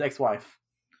 He's seeing his ex-wife.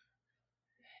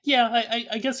 Yeah,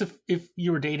 I guess if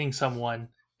you were dating someone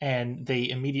and they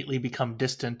immediately become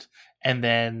distant, and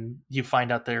then you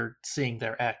find out they're seeing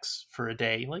their ex for a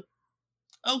day, like,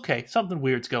 okay, something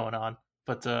weird's going on.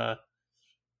 But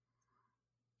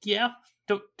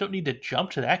don't need to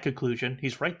jump to that conclusion.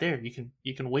 He's right there.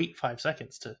 You can wait 5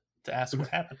 seconds to ask what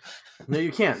happened. No,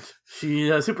 you can't. She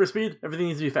has super speed. Everything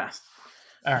needs to be fast.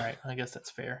 All right, I guess that's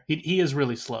fair. He is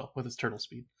really slow with his turtle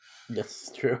speed. Yes,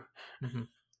 it's true. Mm-hmm.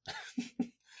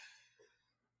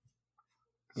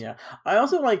 Yeah, I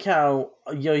also like how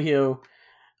Yo-Yo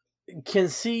can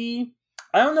see.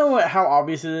 I don't know how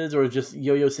obvious it is, or just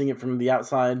Yo-Yo seeing it from the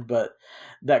outside, but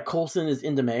that Coulson is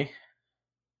into May.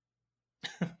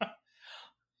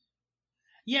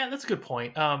 Yeah, that's a good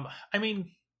point. I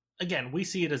mean, again, we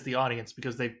see it as the audience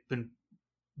because they've been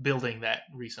building that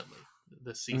recently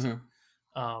this season.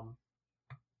 But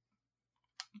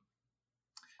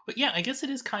yeah, I guess it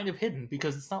is kind of hidden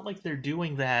because it's not like they're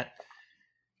doing that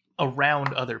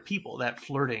around other people, that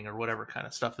flirting or whatever kind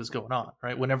of stuff is going on,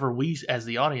 right? Whenever we, as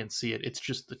the audience, see it, it's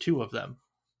just the two of them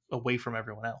away from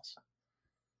everyone else.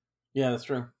 Yeah, that's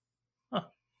true. Huh.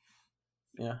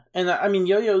 Yeah, and I mean,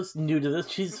 Yo-Yo's new to this.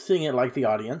 She's seeing it like the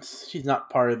audience. She's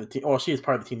not part of the team. Well, she is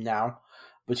part of the team now,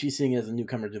 but she's seeing it as a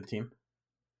newcomer to the team.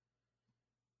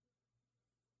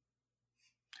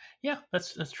 Yeah,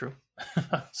 that's true.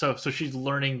 So she's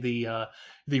learning the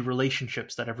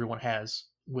relationships that everyone has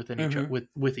within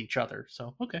with each other.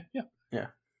 So okay, yeah.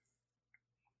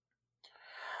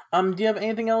 Do you have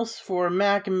anything else for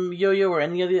Mac and Yo-Yo or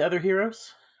any of the other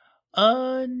heroes?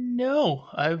 No,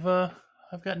 I've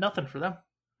got nothing for them.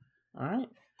 All right,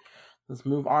 let's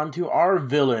move on to our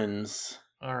villains.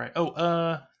 All right.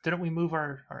 Didn't we move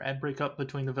our ad break up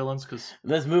between the villains? Because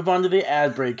let's move on to the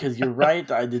ad break. Because you're right,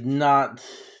 I did not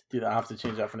do that. I'll have to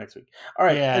change that for next week. All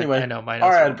right. Yeah, anyway, I know.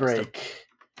 Our ad break.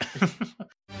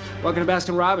 Welcome to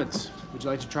Baskin Robbins. Would you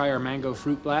like to try our mango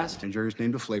fruit blast? And Jerry's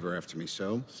named a flavor after me,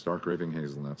 so Stark raving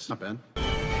hazelnuts. not bad.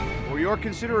 For your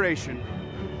consideration,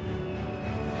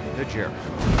 the Jerry.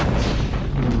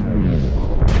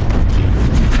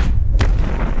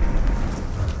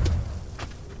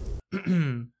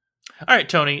 All right,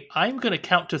 Tony, I'm going to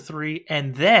count to 3,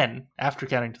 and then, after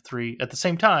counting to 3, at the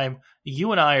same time,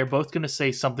 you and I are both going to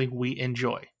say something we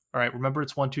enjoy. All right, remember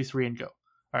it's 1, 2, 3, and go.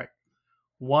 All right.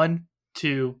 1,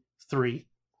 2, 3,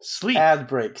 sleep. Ad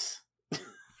breaks.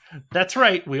 That's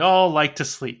right, we all like to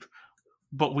sleep.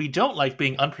 But we don't like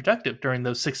being unproductive during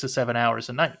those 6 to 7 hours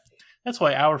a night. That's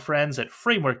why our friends at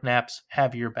Framework Naps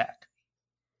have your back.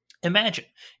 Imagine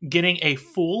getting a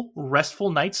full,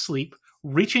 restful night's sleep,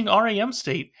 reaching REM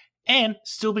state, and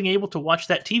still being able to watch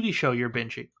that TV show you're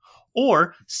binging.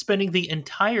 Or spending the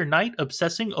entire night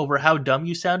obsessing over how dumb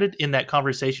you sounded in that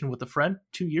conversation with a friend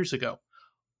 2 years ago.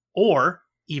 Or,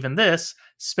 even this,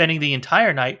 spending the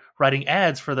entire night writing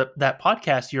ads for that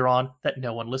podcast you're on that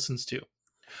no one listens to.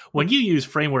 When you use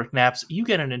Framework Naps, you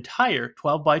get an entire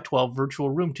 12 by 12 virtual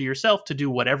room to yourself to do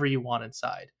whatever you want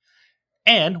inside.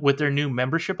 And with their new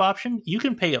membership option, you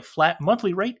can pay a flat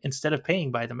monthly rate instead of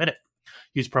paying by the minute.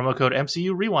 Use promo code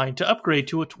MCU Rewind to upgrade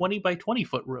to a 20 by 20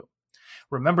 foot room.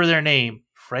 Remember their name,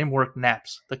 Framework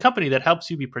Naps, the company that helps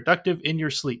you be productive in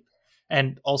your sleep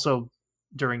and also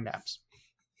during naps.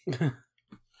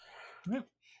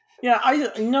 Yeah,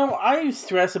 I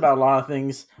stress about a lot of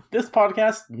things. This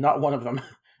podcast, not one of them.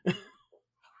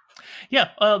 Yeah,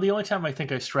 the only time I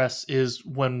think I stress is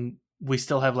when we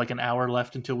still have like an hour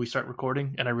left until we start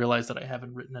recording, and I realize that I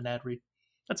haven't written an ad read.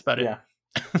 That's about it. Yeah.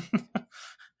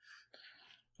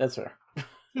 That's fair.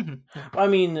 I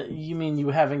mean, you mean you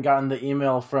haven't gotten the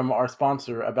email from our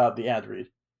sponsor about the ad read?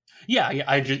 Yeah,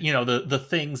 I just the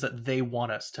things that they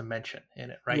want us to mention in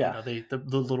it, right? Yeah. The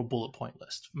little bullet point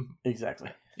list. Mm-hmm.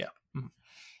 Exactly. Yeah. Mm-hmm.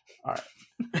 All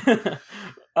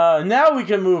right. Now we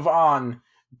can move on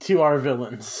to our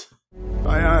villains.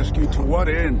 I ask you, to what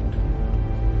end?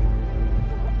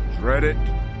 Dread it?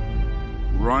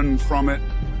 Run from it?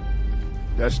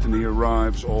 Destiny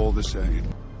arrives all the same.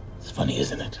 It's funny,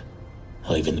 isn't it?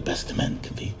 How even the best of men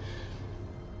can be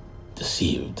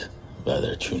deceived by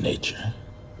their true nature.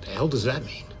 What the hell does that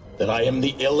mean? That I am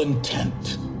the ill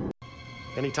intent.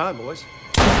 Anytime, boys.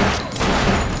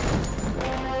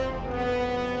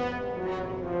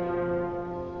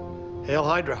 Hail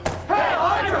Hydra. Hail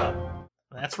Hydra!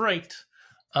 That's right.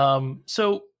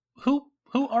 So who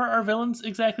are our villains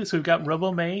exactly? So we've got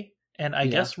Robo May and I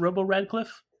guess Robo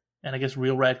Radcliffe, and I guess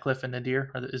Real Radcliffe and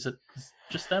Nadir. Is it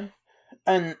just them?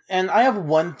 And I have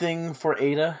one thing for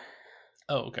Ada.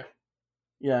 Oh, okay.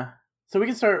 Yeah. So we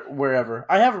can start wherever.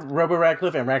 I have Robo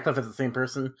Radcliffe and Radcliffe is the same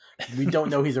person. We don't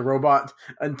know he's a robot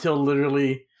until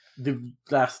literally the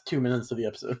last 2 minutes of the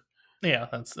episode. Yeah,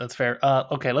 that's fair.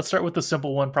 Okay, let's start with the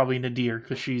simple one, probably Nadir,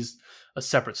 because she's a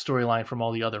separate storyline from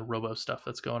all the other Robo stuff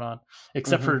that's going on,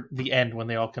 except for the end when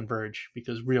they all converge,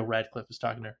 because Real Radcliffe is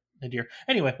talking to Nadir.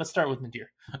 Anyway, let's start with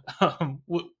Nadir.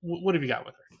 What have you got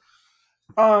with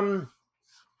her?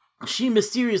 She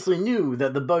mysteriously knew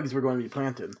that the bugs were going to be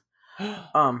planted.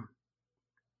 The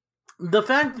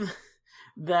fact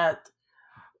that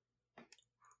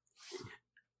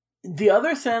the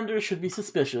other senators should be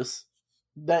suspicious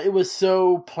that it was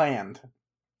so planned.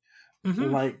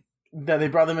 Mm-hmm. Like, that they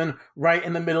brought them in right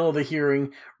in the middle of the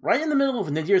hearing, right in the middle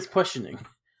of Nadir's questioning.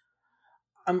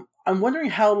 I'm wondering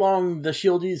how long the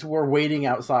Shieldies were waiting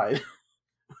outside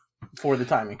for the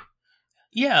timing.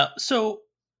 Yeah, so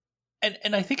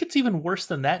and I think it's even worse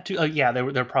than that too. Yeah,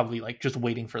 they're probably like just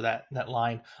waiting for that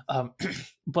line.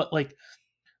 But like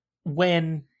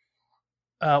when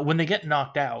they get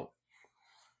knocked out,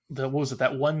 what was it?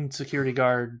 That one security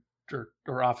guard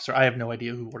or officer, I have no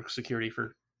idea who works security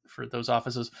for those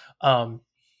offices.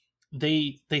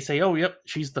 They say, oh, yep,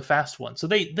 she's the fast one. So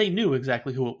they knew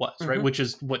exactly who it was, right? Mm-hmm. Which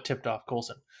is what tipped off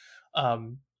Coulson.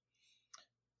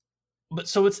 But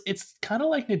so it's kind of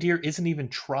like Nadir isn't even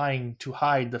trying to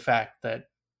hide the fact that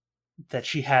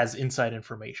she has inside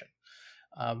information.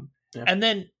 And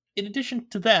then in addition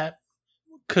to that,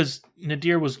 because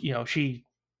Nadir was, she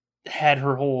had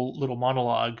her whole little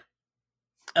monologue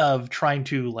of trying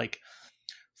to like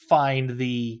find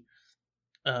the,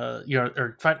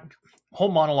 or find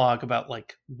whole monologue about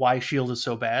like why S.H.I.E.L.D. is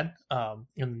so bad. And,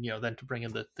 then to bring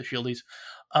in the Shieldies.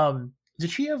 Did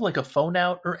she have like a phone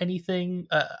out or anything?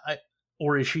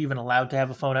 Or is she even allowed to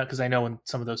have a phone out? Because I know in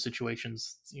some of those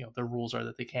situations, the rules are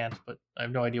that they can't, but I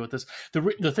have no idea what this... The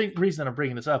reason that I'm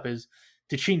bringing this up is,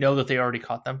 did she know that they already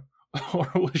caught them? Or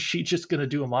was she just going to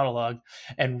do a monologue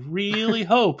and really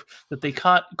hope that they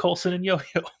caught Coulson and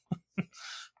Yo-Yo?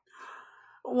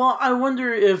 Well, I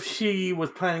wonder if she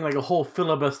was planning like a whole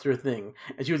filibuster thing,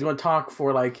 and she was going to talk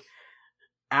for like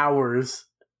hours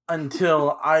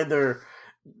until either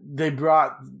they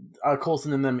brought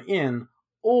Coulson and them in,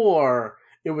 or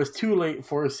it was too late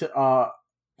for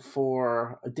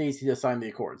Daisy to sign the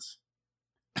Accords.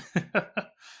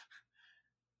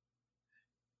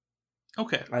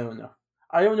 Okay. I don't know.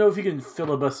 I don't know if you can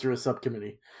filibuster a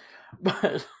subcommittee,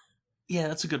 but yeah,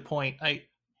 that's a good point. I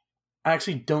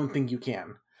actually don't think you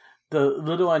can. The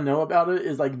little I know about it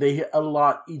is like they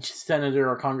allot each senator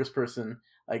or congressperson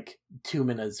like 2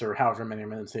 minutes or however many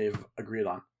minutes they've agreed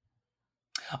on.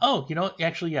 Oh,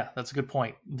 actually, yeah, that's a good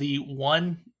point. The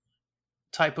one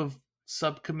type of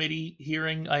subcommittee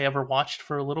hearing I ever watched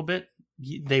for a little bit.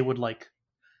 They would like,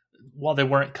 while they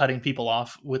weren't cutting people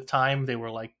off with time, they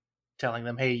were like telling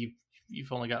them, "Hey,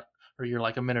 you've only got, or you're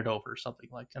like a minute over," or something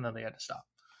like, and then they had to stop.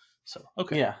 So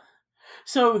okay, yeah.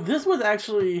 So this was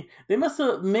actually, they must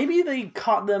have, maybe they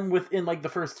caught them within like the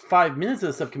first 5 minutes of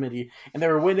the subcommittee, and they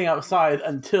were waiting outside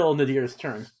until Nadir's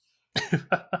turn.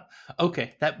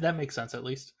 Okay, that makes sense at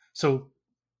least. So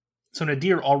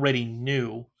Nadir already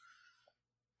knew,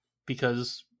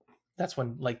 because that's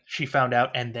when like she found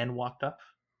out and then walked up.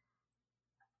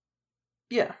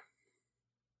 Yeah.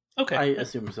 Okay. I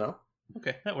assume so.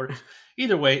 Okay, that works.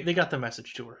 Either way, they got the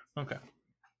message to her. Okay.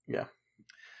 Yeah.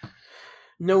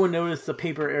 No one noticed the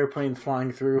paper airplane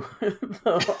flying through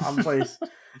the place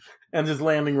and just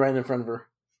landing right in front of her.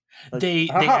 Like, they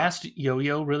asked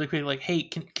Yo-Yo really quickly, like, "Hey,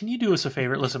 can you do us a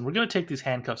favor? Listen, we're going to take these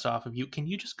handcuffs off of you. Can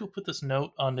you just go put this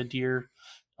note on Nadir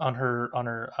on her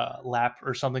lap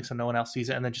or something so no one else sees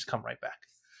it, and then just come right back?"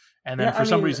 And then for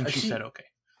some reason she said okay.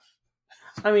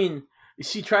 I mean,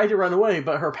 she tried to run away,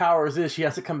 but her powers is she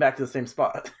has to come back to the same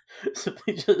spot. So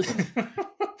they just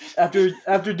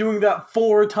after doing that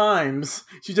 4 times,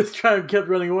 she just kept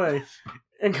running away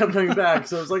and kept coming back.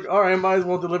 So it's like, all right, I might as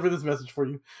well deliver this message for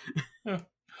you.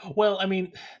 Well, I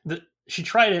mean, she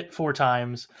tried it 4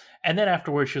 times, and then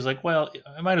afterwards she was like, well,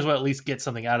 I might as well at least get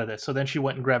something out of this. So then she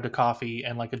went and grabbed a coffee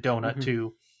and like a donut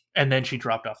too, and then she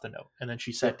dropped off the note, and then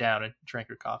she sat down and drank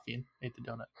her coffee and ate the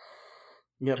donut.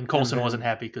 Yep. And Coulson wasn't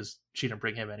happy because she didn't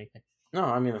bring him anything. No,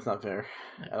 I mean, that's not fair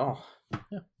at all.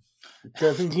 Yeah.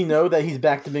 Doesn't he know that he's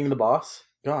back to being the boss?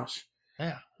 Gosh.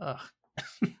 Yeah. Do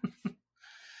you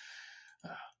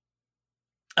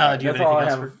have anything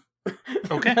else?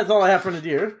 Okay. That's all I have for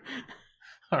Nadir.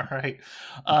 All right.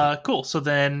 Cool. So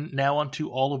then now on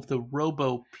to all of the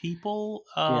Robo people.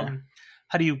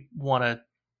 How do you want to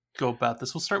go about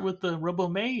this? We'll start with the Robo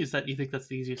May. Is that, you think that's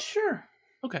the easiest? Sure.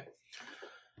 Okay.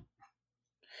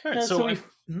 All right.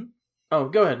 Oh,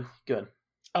 go ahead. Good.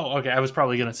 Oh, okay. I was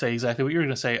probably going to say exactly what you were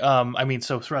going to say. I mean,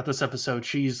 so throughout this episode,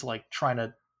 she's like trying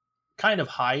to kind of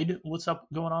hide what's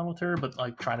going on with her, but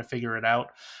like trying to figure it out.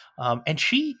 And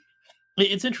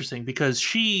it's interesting because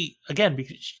she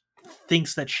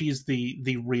thinks that she's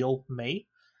the real May.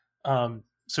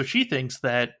 So she thinks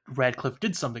that Radcliffe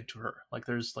did something to her, like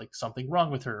there's like something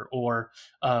wrong with her, or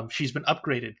she's been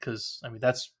upgraded, because I mean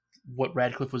that's what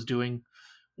Radcliffe was doing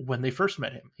when they first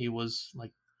met him. He was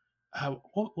like,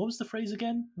 what was the phrase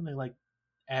again when they like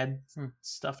add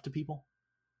stuff to people?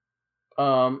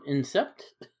 Incept?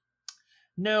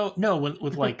 No,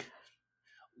 with like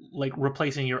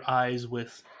replacing your eyes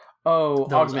with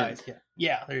augment. Eyes.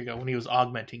 Yeah, there you go. When he was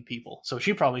augmenting people, so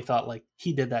she probably thought like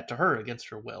he did that to her against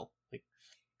her will. Like,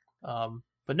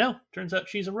 but no, turns out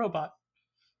she's a robot.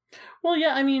 Well,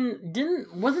 yeah, I mean,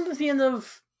 wasn't this the end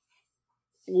of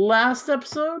last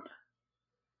episode?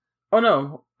 Oh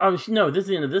no, no, this is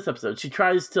the end of this episode. She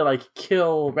tries to like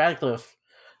kill Radcliffe,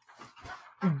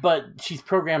 but she's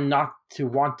programmed not to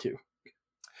want to.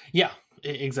 Yeah,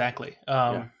 exactly.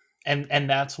 And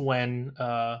that's when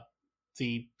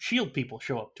the SHIELD people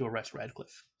show up to arrest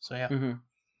Radcliffe. So yeah. Mm-hmm.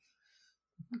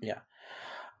 Yeah.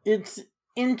 It's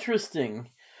interesting.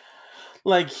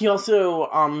 Like, he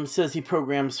also says he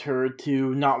programs her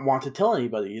to not want to tell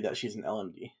anybody that she's an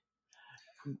LMD.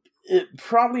 It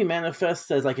probably manifests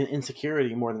as like an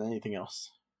insecurity more than anything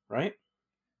else, right?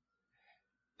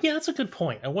 Yeah, that's a good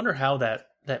point. I wonder how that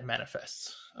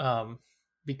manifests.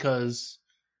 Because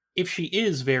if she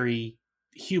is very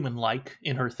human-like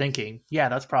in her thinking, yeah,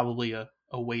 that's probably a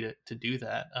way to do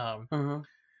that.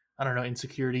 I don't know,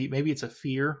 insecurity. Maybe it's a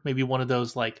fear. Maybe one of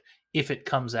those, like, if it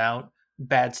comes out,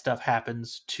 bad stuff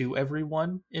happens to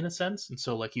everyone, in a sense. And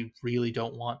so, like, you really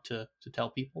don't want to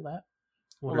tell people that.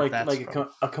 Like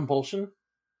a compulsion?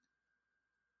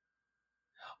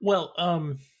 Well,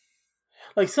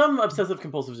 like some obsessive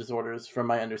compulsive disorders, from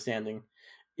my understanding,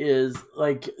 is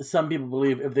like some people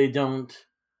believe if they don't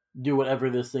do whatever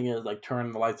this thing is, like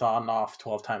turn the lights on and off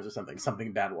 12 times or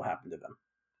something bad will happen to them.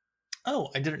 Oh,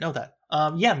 I didn't know that.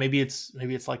 Yeah, maybe it's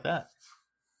like that.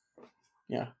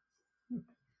 Yeah.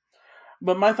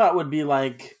 But my thought would be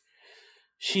like,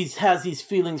 she has these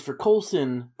feelings for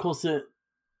Coulson.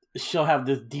 She'll have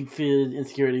this deep-feated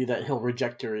insecurity that he'll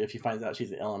reject her if he finds out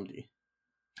she's an LMD.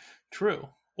 True.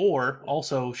 Or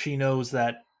also she knows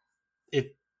that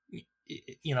if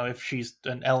she's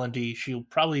an LMD, she'll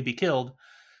probably be killed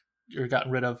or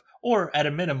gotten rid of. Or at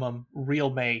a minimum, real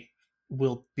May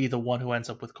will be the one who ends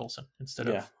up with Coulson instead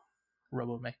of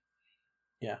Robo May.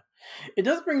 Yeah. It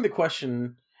does bring the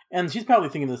question, and she's probably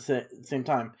thinking the same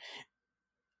time,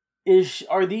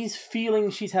 are these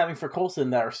feelings she's having for Coulson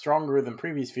that are stronger than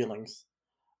previous feelings?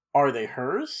 are they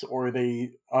hers or are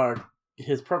they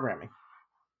his programming?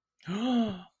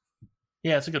 Yeah,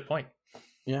 that's a good point.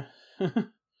 Yeah.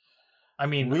 I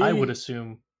mean, I would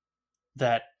assume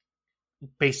that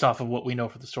based off of what we know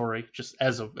for the story, just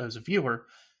as a viewer,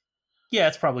 yeah,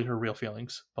 it's probably her real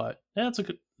feelings. But that's a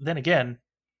good. Then again,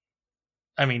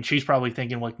 I mean, she's probably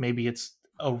thinking like maybe it's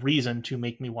a reason to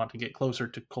make me want to get closer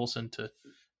to Coulson to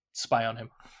spy on him.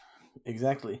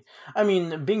 Exactly. I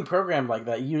mean, being programmed like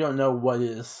that, you don't know what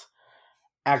is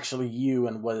actually you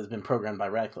and what has been programmed by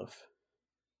Radcliffe.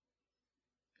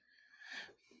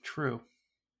 True.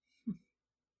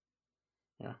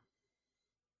 Yeah.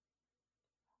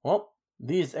 Well,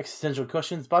 these existential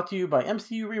questions brought to you by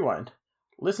MCU Rewind.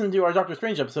 Listen to our Doctor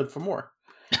Strange episode for more.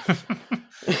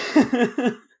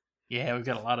 Yeah, we've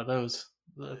got a lot of those.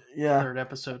 The third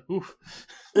episode. Oof.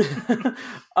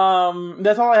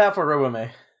 That's all I have for Robo-May.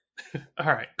 All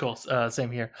right, cool.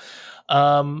 Same here.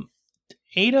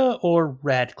 Ada or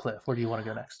Radcliffe? Where do you want to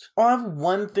go next? I'll have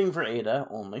one thing for Ada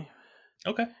only.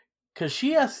 Okay. Because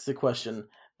she asks a question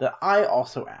that I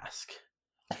also ask.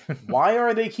 Why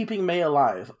are they keeping May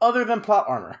alive, other than plot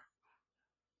armor?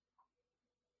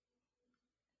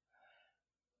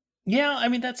 Yeah, I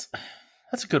mean, that's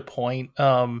a good point.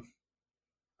 I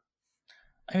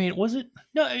mean, was it?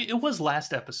 No, it was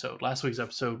last week's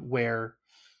episode, where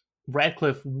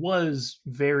Radcliffe was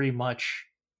very much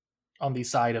on the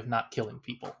side of not killing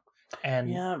people. And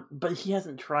yeah, but he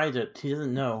hasn't tried it. He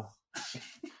doesn't know.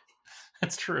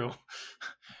 That's true.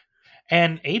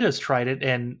 And Ada's tried it,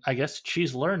 and I guess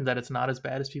she's learned that it's not as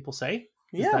bad as people say.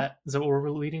 Is that what we're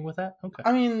leading with that? Okay.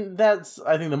 I mean, that's,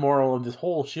 I think, the moral of this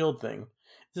whole S.H.I.E.L.D. thing.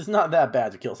 It's not that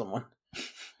bad to kill someone.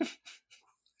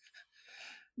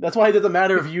 That's why it doesn't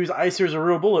matter if you use icers or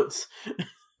real bullets.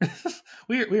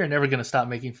 We are never going to stop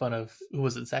making fun of, who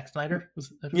was it, Zack Snyder?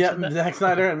 Zack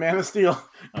Snyder and Man of Steel.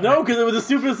 No, because it was the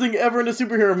stupidest thing ever in a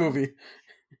superhero movie.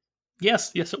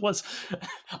 Yes, it was.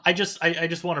 I just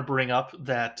want to bring up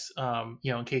that,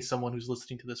 in case someone who's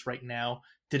listening to this right now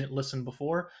didn't listen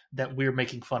before, that we're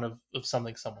making fun of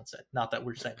something someone said. Not that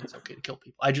we're saying it's okay to kill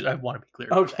people. I want to be clear.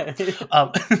 Okay.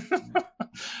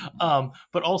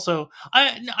 But also,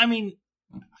 I mean,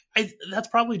 that's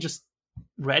probably just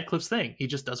Radcliffe's thing. He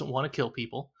just doesn't want to kill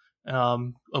people.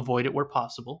 Avoid it where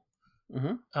possible.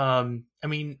 Mm-hmm. I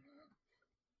mean,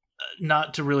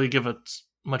 not to really give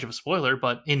much of a spoiler,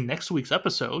 but in next week's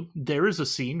episode, there is a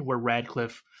scene where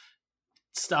Radcliffe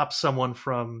stops someone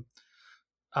from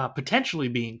potentially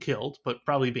being killed, but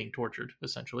probably being tortured,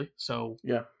 essentially. So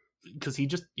yeah, because he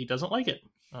doesn't like it.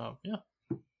 Yeah,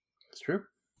 it's true.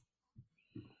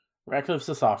 Radcliffe's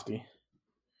a softie,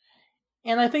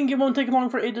 and I think it won't take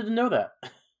long for Ada to know that.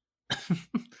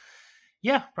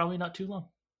 Yeah, probably not too long.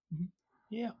 Mm-hmm.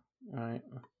 Yeah. All right.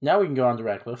 Now we can go on to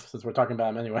Radcliffe, since we're talking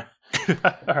about him anyway.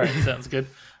 All right, sounds good.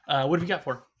 What have you got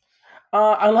for him?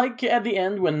 I like at the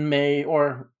end when May,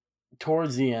 or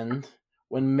towards the end,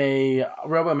 when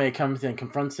Robo-May comes in and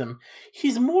confronts him,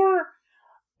 he's more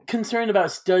concerned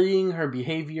about studying her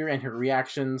behavior and her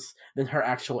reactions than her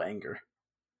actual anger.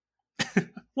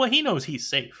 Well, he knows he's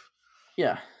safe.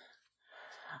 Yeah.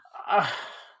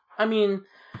 I mean,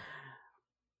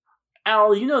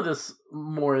 Al, you know this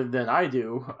more than I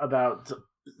do about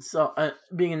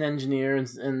being an engineer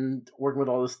and working with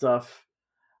all this stuff.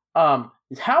 How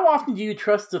often do you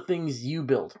trust the things you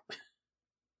build?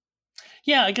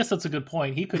 Yeah, I guess that's a good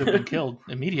point. He could have been killed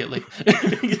immediately.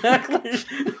 Exactly.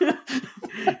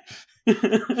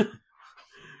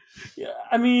 Yeah,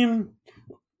 I mean,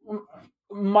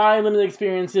 my limited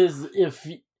experience is if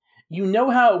you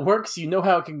know how it works, you know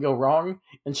how it can go wrong,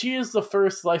 and she is the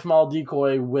first life model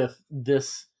decoy with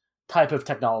this type of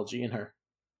technology in her.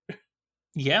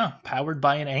 Yeah, powered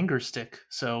by an anger stick.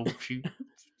 So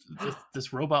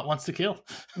this robot wants to kill.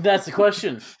 That's the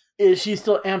question. Is she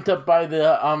still amped up by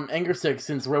the anger stick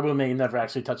since Robo-May never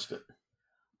actually touched it?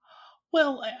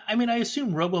 Well, I mean, I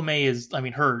assume Robo-May is, I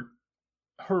mean, her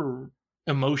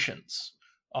emotions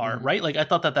are, right? Like, I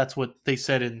thought that's what they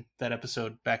said in that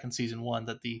episode back in season 1,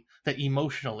 that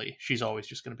emotionally she's always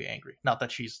just going to be angry. Not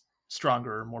that she's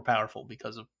stronger or more powerful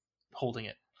because of holding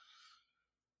it.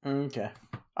 Okay.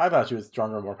 I thought she was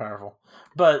stronger and more powerful.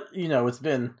 But, it's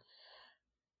been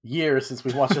years since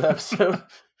we watched that episode.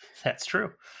 That's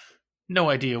true. No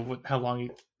idea how long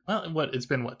it's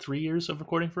been 3 years of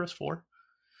recording for us? 4?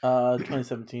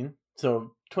 2017.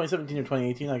 So 2017 or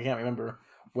 2018, I can't remember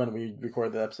when we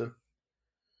recorded the episode.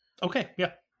 Okay,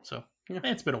 yeah. So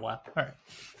it's been a while. All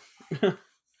right.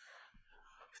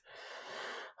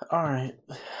 All right.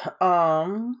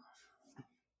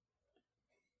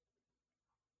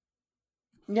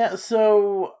 Yeah,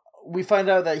 so we find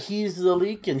out that he's the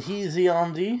leak and he's the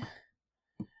LMD.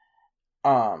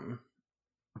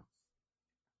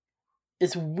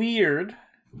 It's weird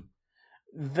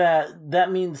that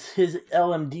means his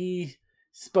LMD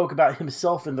spoke about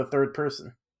himself in the third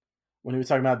person when he was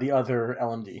talking about the other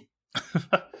LMD.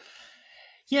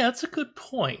 Yeah, that's a good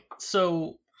point.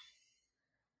 So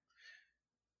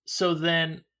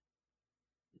then,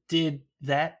 did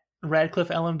that Radcliffe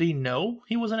LMD know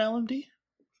he was an LMD?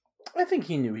 I think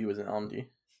he knew he was an LMD.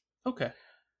 Okay.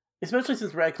 Especially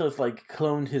since Radcliffe,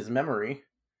 cloned his memory,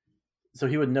 so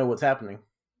he would know what's happening.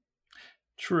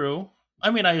 True. I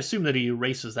mean, I assume that he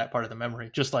erases that part of the memory,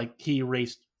 just like he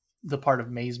erased the part of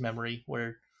May's memory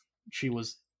where she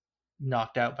was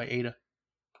knocked out by Ada.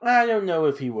 I don't know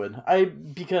if he would.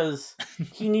 Because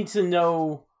he needs to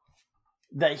know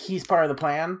that he's part of the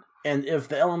plan, and if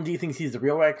the LMD thinks he's the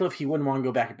real Radcliffe, he wouldn't want to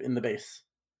go back in the base.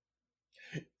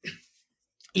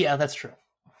 Yeah, that's true.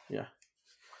 Yeah.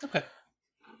 Okay.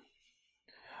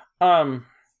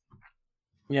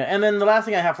 Yeah, and then the last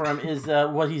thing I have for him is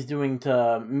what he's doing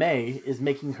to May is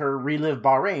making her relive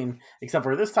Bahrain, except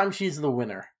for this time she's the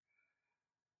winner.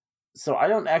 So I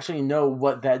don't actually know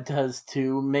what that does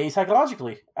to May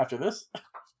psychologically after this.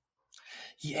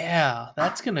 Yeah,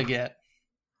 that's gonna get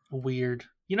weird.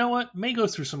 You know what? May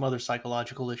goes through some other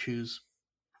psychological issues,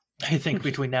 I think,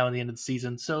 between now and the end of the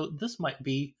season. So this might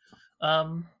be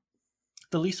the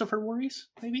least of her worries,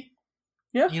 maybe?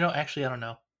 Yeah. Actually, I don't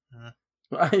know.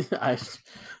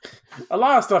 A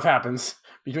lot of stuff happens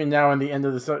between now and the end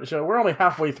of the show. We're only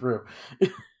halfway through.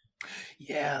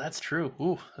 Yeah, that's true.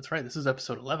 Ooh, that's right. This is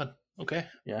episode 11. Okay.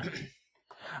 Yeah.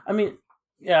 I mean,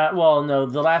 yeah, well, no,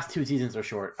 the last 2 seasons are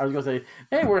short. I was going to say,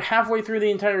 hey, we're halfway through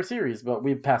the entire series, but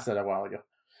we passed that a while ago.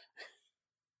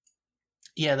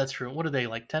 Yeah, that's true. What are they,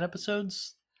 10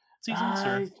 episodes?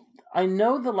 Seasons? I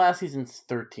know the last season's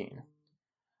 13.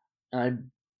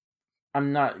 And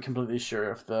I'm not completely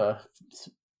sure if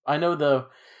I know the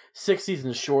 6th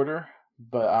season is shorter,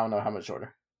 but I don't know how much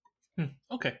shorter.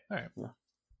 Okay, all right. Yeah.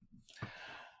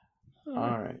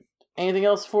 All right. Anything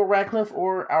else for Radcliffe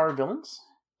or our villains?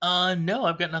 No,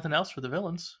 I've got nothing else for the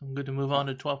villains. I'm good to move on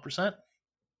to 12%.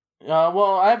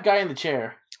 Well, I have Guy in the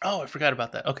Chair. Oh, I forgot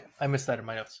about that. Okay, I missed that in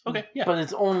my notes. Okay, yeah. But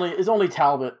it's only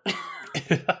Talbot.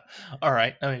 All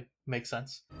right, I mean, makes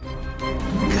sense.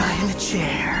 Guy in the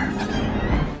chair.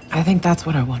 I think that's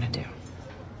what I want to do.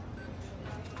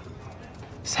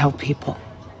 Is help people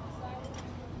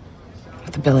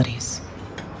with abilities.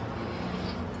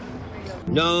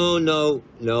 No,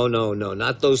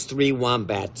 not those 3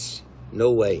 wombats.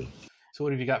 No way. So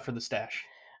what have you got for the stash?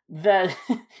 That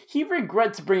he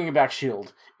regrets bringing back S.H.I.E.L.D.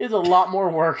 It's a lot more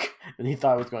work than he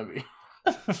thought it was going to be.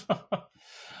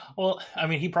 Well, I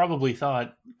mean, he probably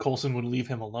thought Coulson would leave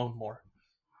him alone more.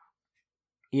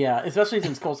 Yeah, especially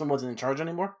since Coulson wasn't in charge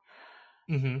anymore.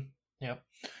 Mm-hmm. Yep.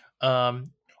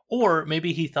 Or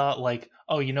maybe he thought,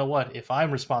 oh, you know what? If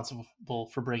I'm responsible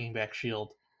for bringing back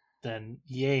S.H.I.E.L.D., then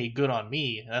yay, good on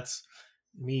me. That's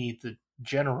me, the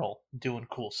general, doing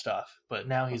cool stuff. But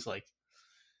now he's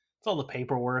it's all the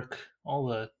paperwork, all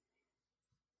the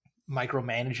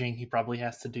micromanaging he probably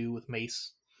has to do with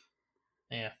Mace.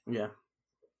 Yeah. Yeah.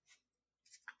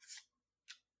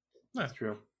 That's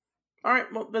true. All right,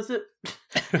 well, that's it.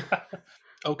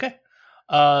 Okay.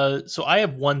 So I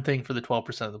have one thing for the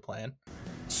 12% of the plan.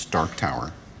 Stark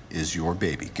Tower is your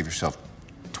baby. Give yourself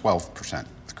 12%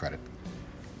 of credit.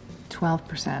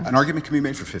 12%. An argument can be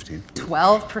made for 15.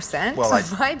 12%? Well, I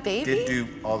my baby? did do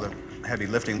all the heavy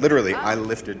lifting. Literally, I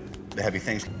lifted the heavy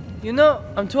things. You know,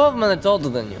 I'm 12 minutes older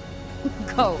than you.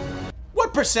 Go.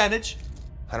 What percentage?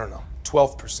 I don't know.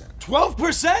 12%.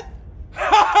 12%?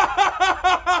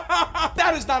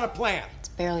 That is not a plan. It's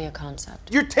barely a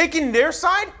concept. You're taking their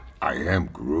side? I am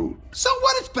Groot. So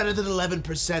what? It's better than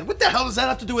 11%. What the hell does that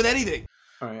have to do with anything?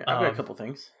 All right, I've got a couple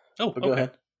things. Oh, but go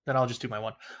ahead. Then I'll just do my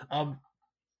one.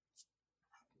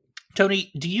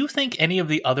 Tony, do you think any of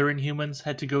the other Inhumans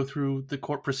had to go through the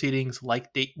court proceedings like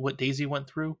what Daisy went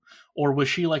through? Or was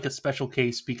she a special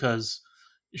case because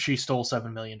she stole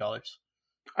 $7 million?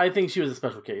 I think she was a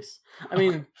special case. I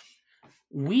mean,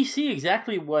 we see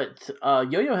exactly what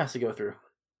Yo-Yo has to go through,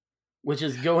 which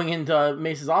is going into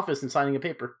Mace's office and signing a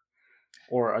paper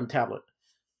or a tablet.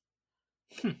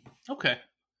 Okay.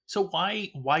 So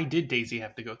why did Daisy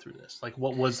have to go through this?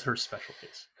 What was her special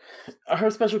case? Her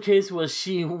special case was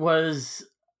she was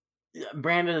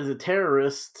branded as a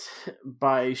terrorist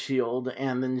by S.H.I.E.L.D.,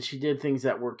 and then she did things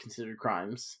that were considered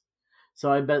crimes.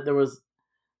 So I bet there was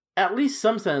at least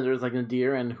some senators like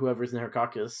Nadir and whoever's in her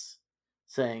caucus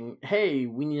saying, hey,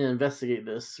 we need to investigate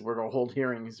this. We're going to hold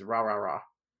hearings, rah, rah, rah.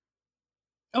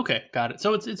 Okay, got it.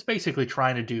 So it's basically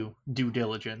trying to do due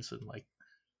diligence and like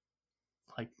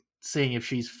seeing if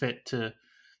she's fit to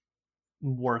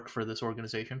work for this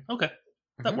organization. Okay,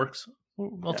 that works.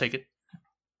 I'll take it.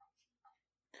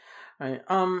 All right.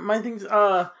 My things.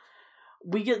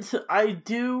 We get to. I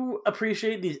do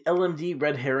appreciate these LMD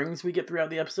red herrings we get throughout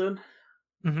the episode.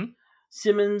 Mm-hmm.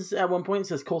 Simmons at one point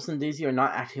says Coulson and Daisy are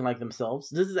not acting like themselves.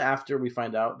 This is after we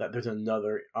find out that there's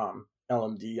another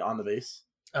LMD on the base.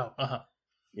 Oh,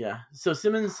 yeah. So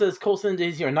Simmons says Coulson and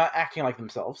Daisy are not acting like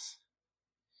themselves.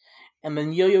 And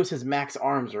then Yo-Yo says Mac's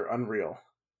arms are unreal.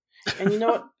 And you know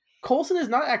what? Coulson is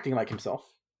not acting like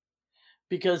himself.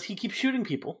 Because he keeps shooting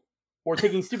people. Or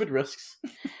taking stupid risks.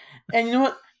 And you know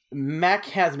what? Mac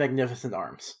has magnificent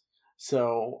arms.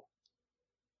 So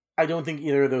I don't think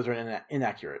either of those are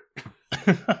inaccurate.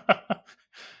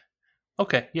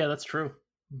 Okay, yeah, that's true.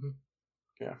 Mm-hmm.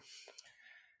 Yeah.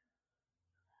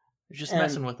 You're just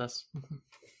messing with us.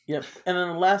 Yep. And then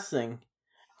the last thing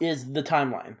is the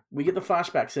timeline. We get the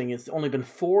flashback saying it's only been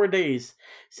 4 days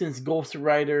since Ghost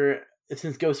Rider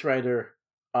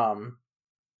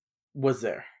was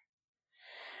there.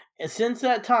 And since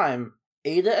that time,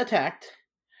 Ada attacked,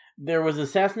 there was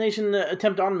assassination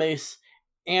attempt on Mace,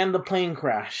 and the plane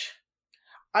crash.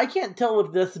 I can't tell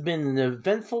if this has been an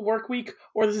eventful work week,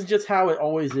 or this is just how it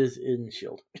always is in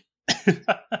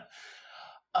S.H.I.E.L.D.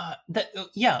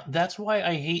 That's why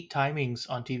I hate timings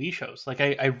on TV shows. Like,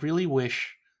 I really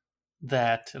wish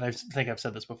that, and I think I've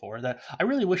said this before, that I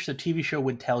really wish the TV show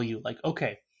would tell you, like,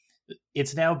 okay,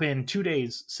 it's now been 2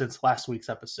 days since last week's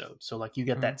episode. So, like, you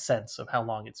get that sense of how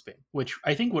long it's been, which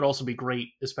I think would also be great,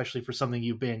 especially for something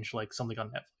you binge, like something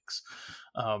on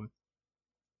Netflix.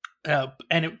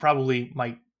 And it probably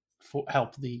might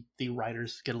help the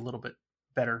writers get a little bit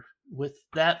better with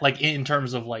that, like in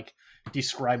terms of like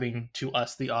describing to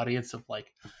us, the audience, of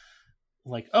like,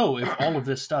 oh, if all of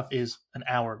this stuff is an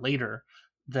hour later,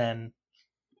 then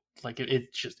like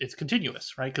it's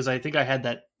continuous, right? Because I think I had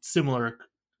that similar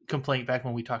complaint back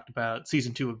when we talked about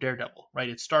season 2 of Daredevil, right?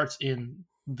 It starts in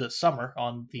the summer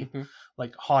on the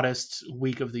like hottest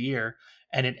week of the year,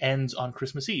 and it ends on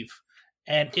Christmas Eve.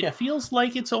 And it feels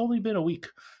like it's only been a week.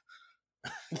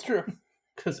 It's true.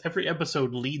 Because every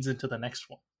episode leads into the next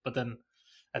one. But then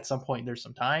at some point there's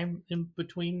some time in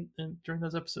between during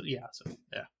those episodes. Yeah, so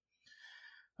yeah.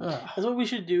 That's what we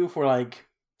should do for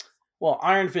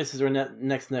Iron Fist is our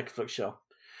next Netflix show.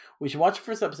 We should watch the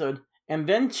first episode and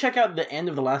then check out the end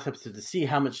of the last episode to see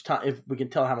how much time, if we can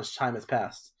tell how much time has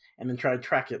passed, and then try to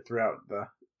track it throughout the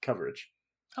coverage.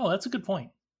 Oh, that's a good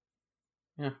point.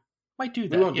 Yeah. Might do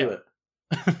that. We won't do it.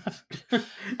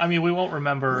 I mean, we won't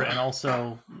remember, and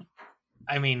also,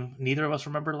 I mean, neither of us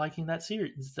remember liking that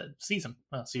series,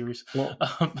 series. Well,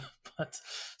 but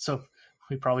so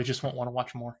we probably just won't want to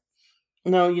watch more.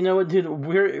 No, you know what, dude?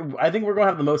 I think we're gonna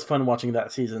have the most fun watching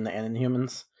that season, the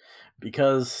Inhumans,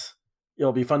 because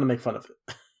it'll be fun to make fun of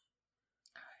it.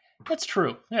 That's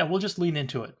true. Yeah, we'll just lean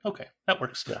into it. Okay, that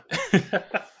works. Yeah.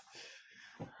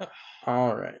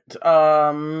 All right.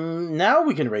 Now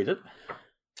we can rate it.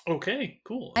 Okay,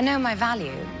 cool. I know my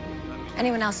value.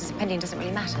 Anyone else's opinion doesn't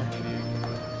really matter.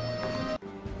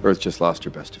 Earth just lost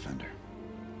her best defender.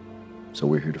 So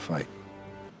we're here to fight.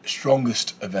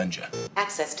 Strongest Avenger.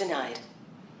 Access denied.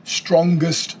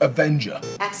 Strongest Avenger.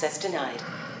 Access denied.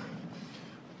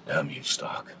 Damn you,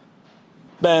 Stark.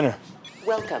 Banner.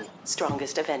 Welcome,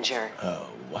 Strongest Avenger. Oh,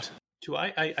 what? Do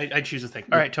I choose a thing?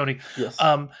 All right, Tony. Yes.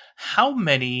 How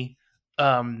many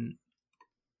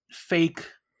fake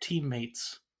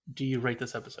teammates do you rate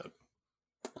this episode?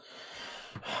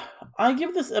 I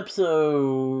give this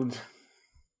episode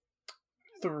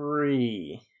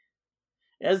 3.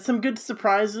 It has some good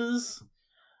surprises,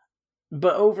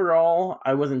 but overall,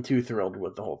 I wasn't too thrilled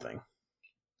with the whole thing.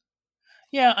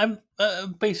 Yeah, I'm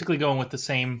basically going with the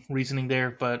same reasoning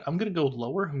there, but I'm going to go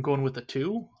lower. I'm going with a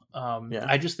 2.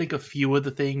 I just think a few of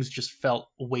the things just felt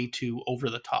way too over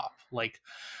the top. Like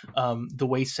the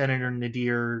way Senator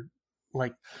Nadir,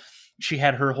 like, she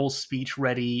had her whole speech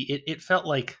ready. It felt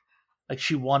like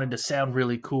she wanted to sound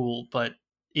really cool, but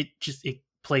it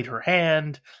played her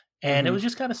hand, and it was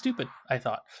just kind of stupid, I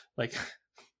thought. Like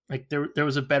there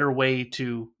was a better way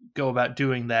to go about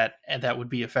doing that, and that would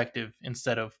be effective,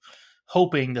 instead of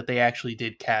hoping that they actually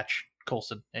did catch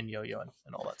Coulson and Yo-Yo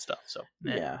and all that stuff. So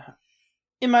yeah.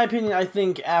 In my opinion, I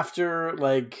think after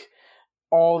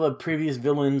all the previous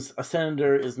villains, a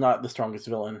senator is not the strongest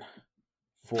villain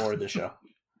for the show.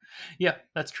 Yeah,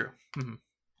 that's true. Mm-hmm.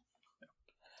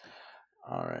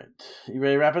 All right. You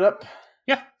ready to wrap it up?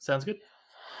 Yeah, sounds good.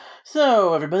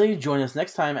 So, everybody, join us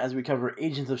next time as we cover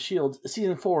Agents of S.H.I.E.L.D.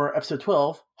 Season 4, Episode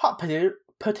 12, Hot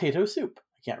Potato Soup.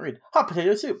 I can't read. Hot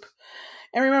Potato Soup.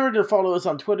 And remember to follow us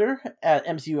on Twitter at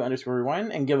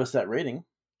MCU_Rewind and give us that rating.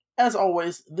 As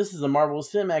always, this is the Marvel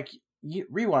Cinematic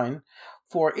Rewind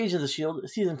for Agents of S.H.I.E.L.D.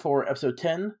 Season 4, Episode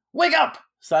 10. Wake up!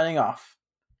 Signing off.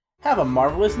 Have a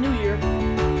marvelous new year.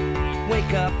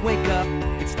 Wake up,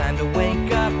 it's time to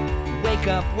wake up. Wake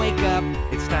up,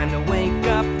 it's time to wake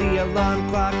up. The alarm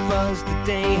clock buzzed, the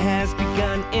day has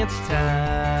begun. It's time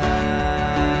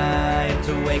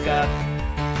to wake up.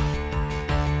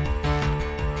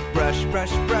 Brush,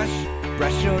 brush, brush,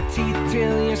 brush your teeth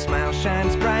till your smile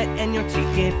shines bright and your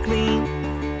teeth get clean.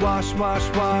 Wash, wash,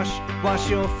 wash, wash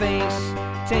your face.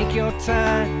 Take your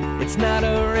time, it's not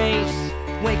a race.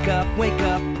 Wake up,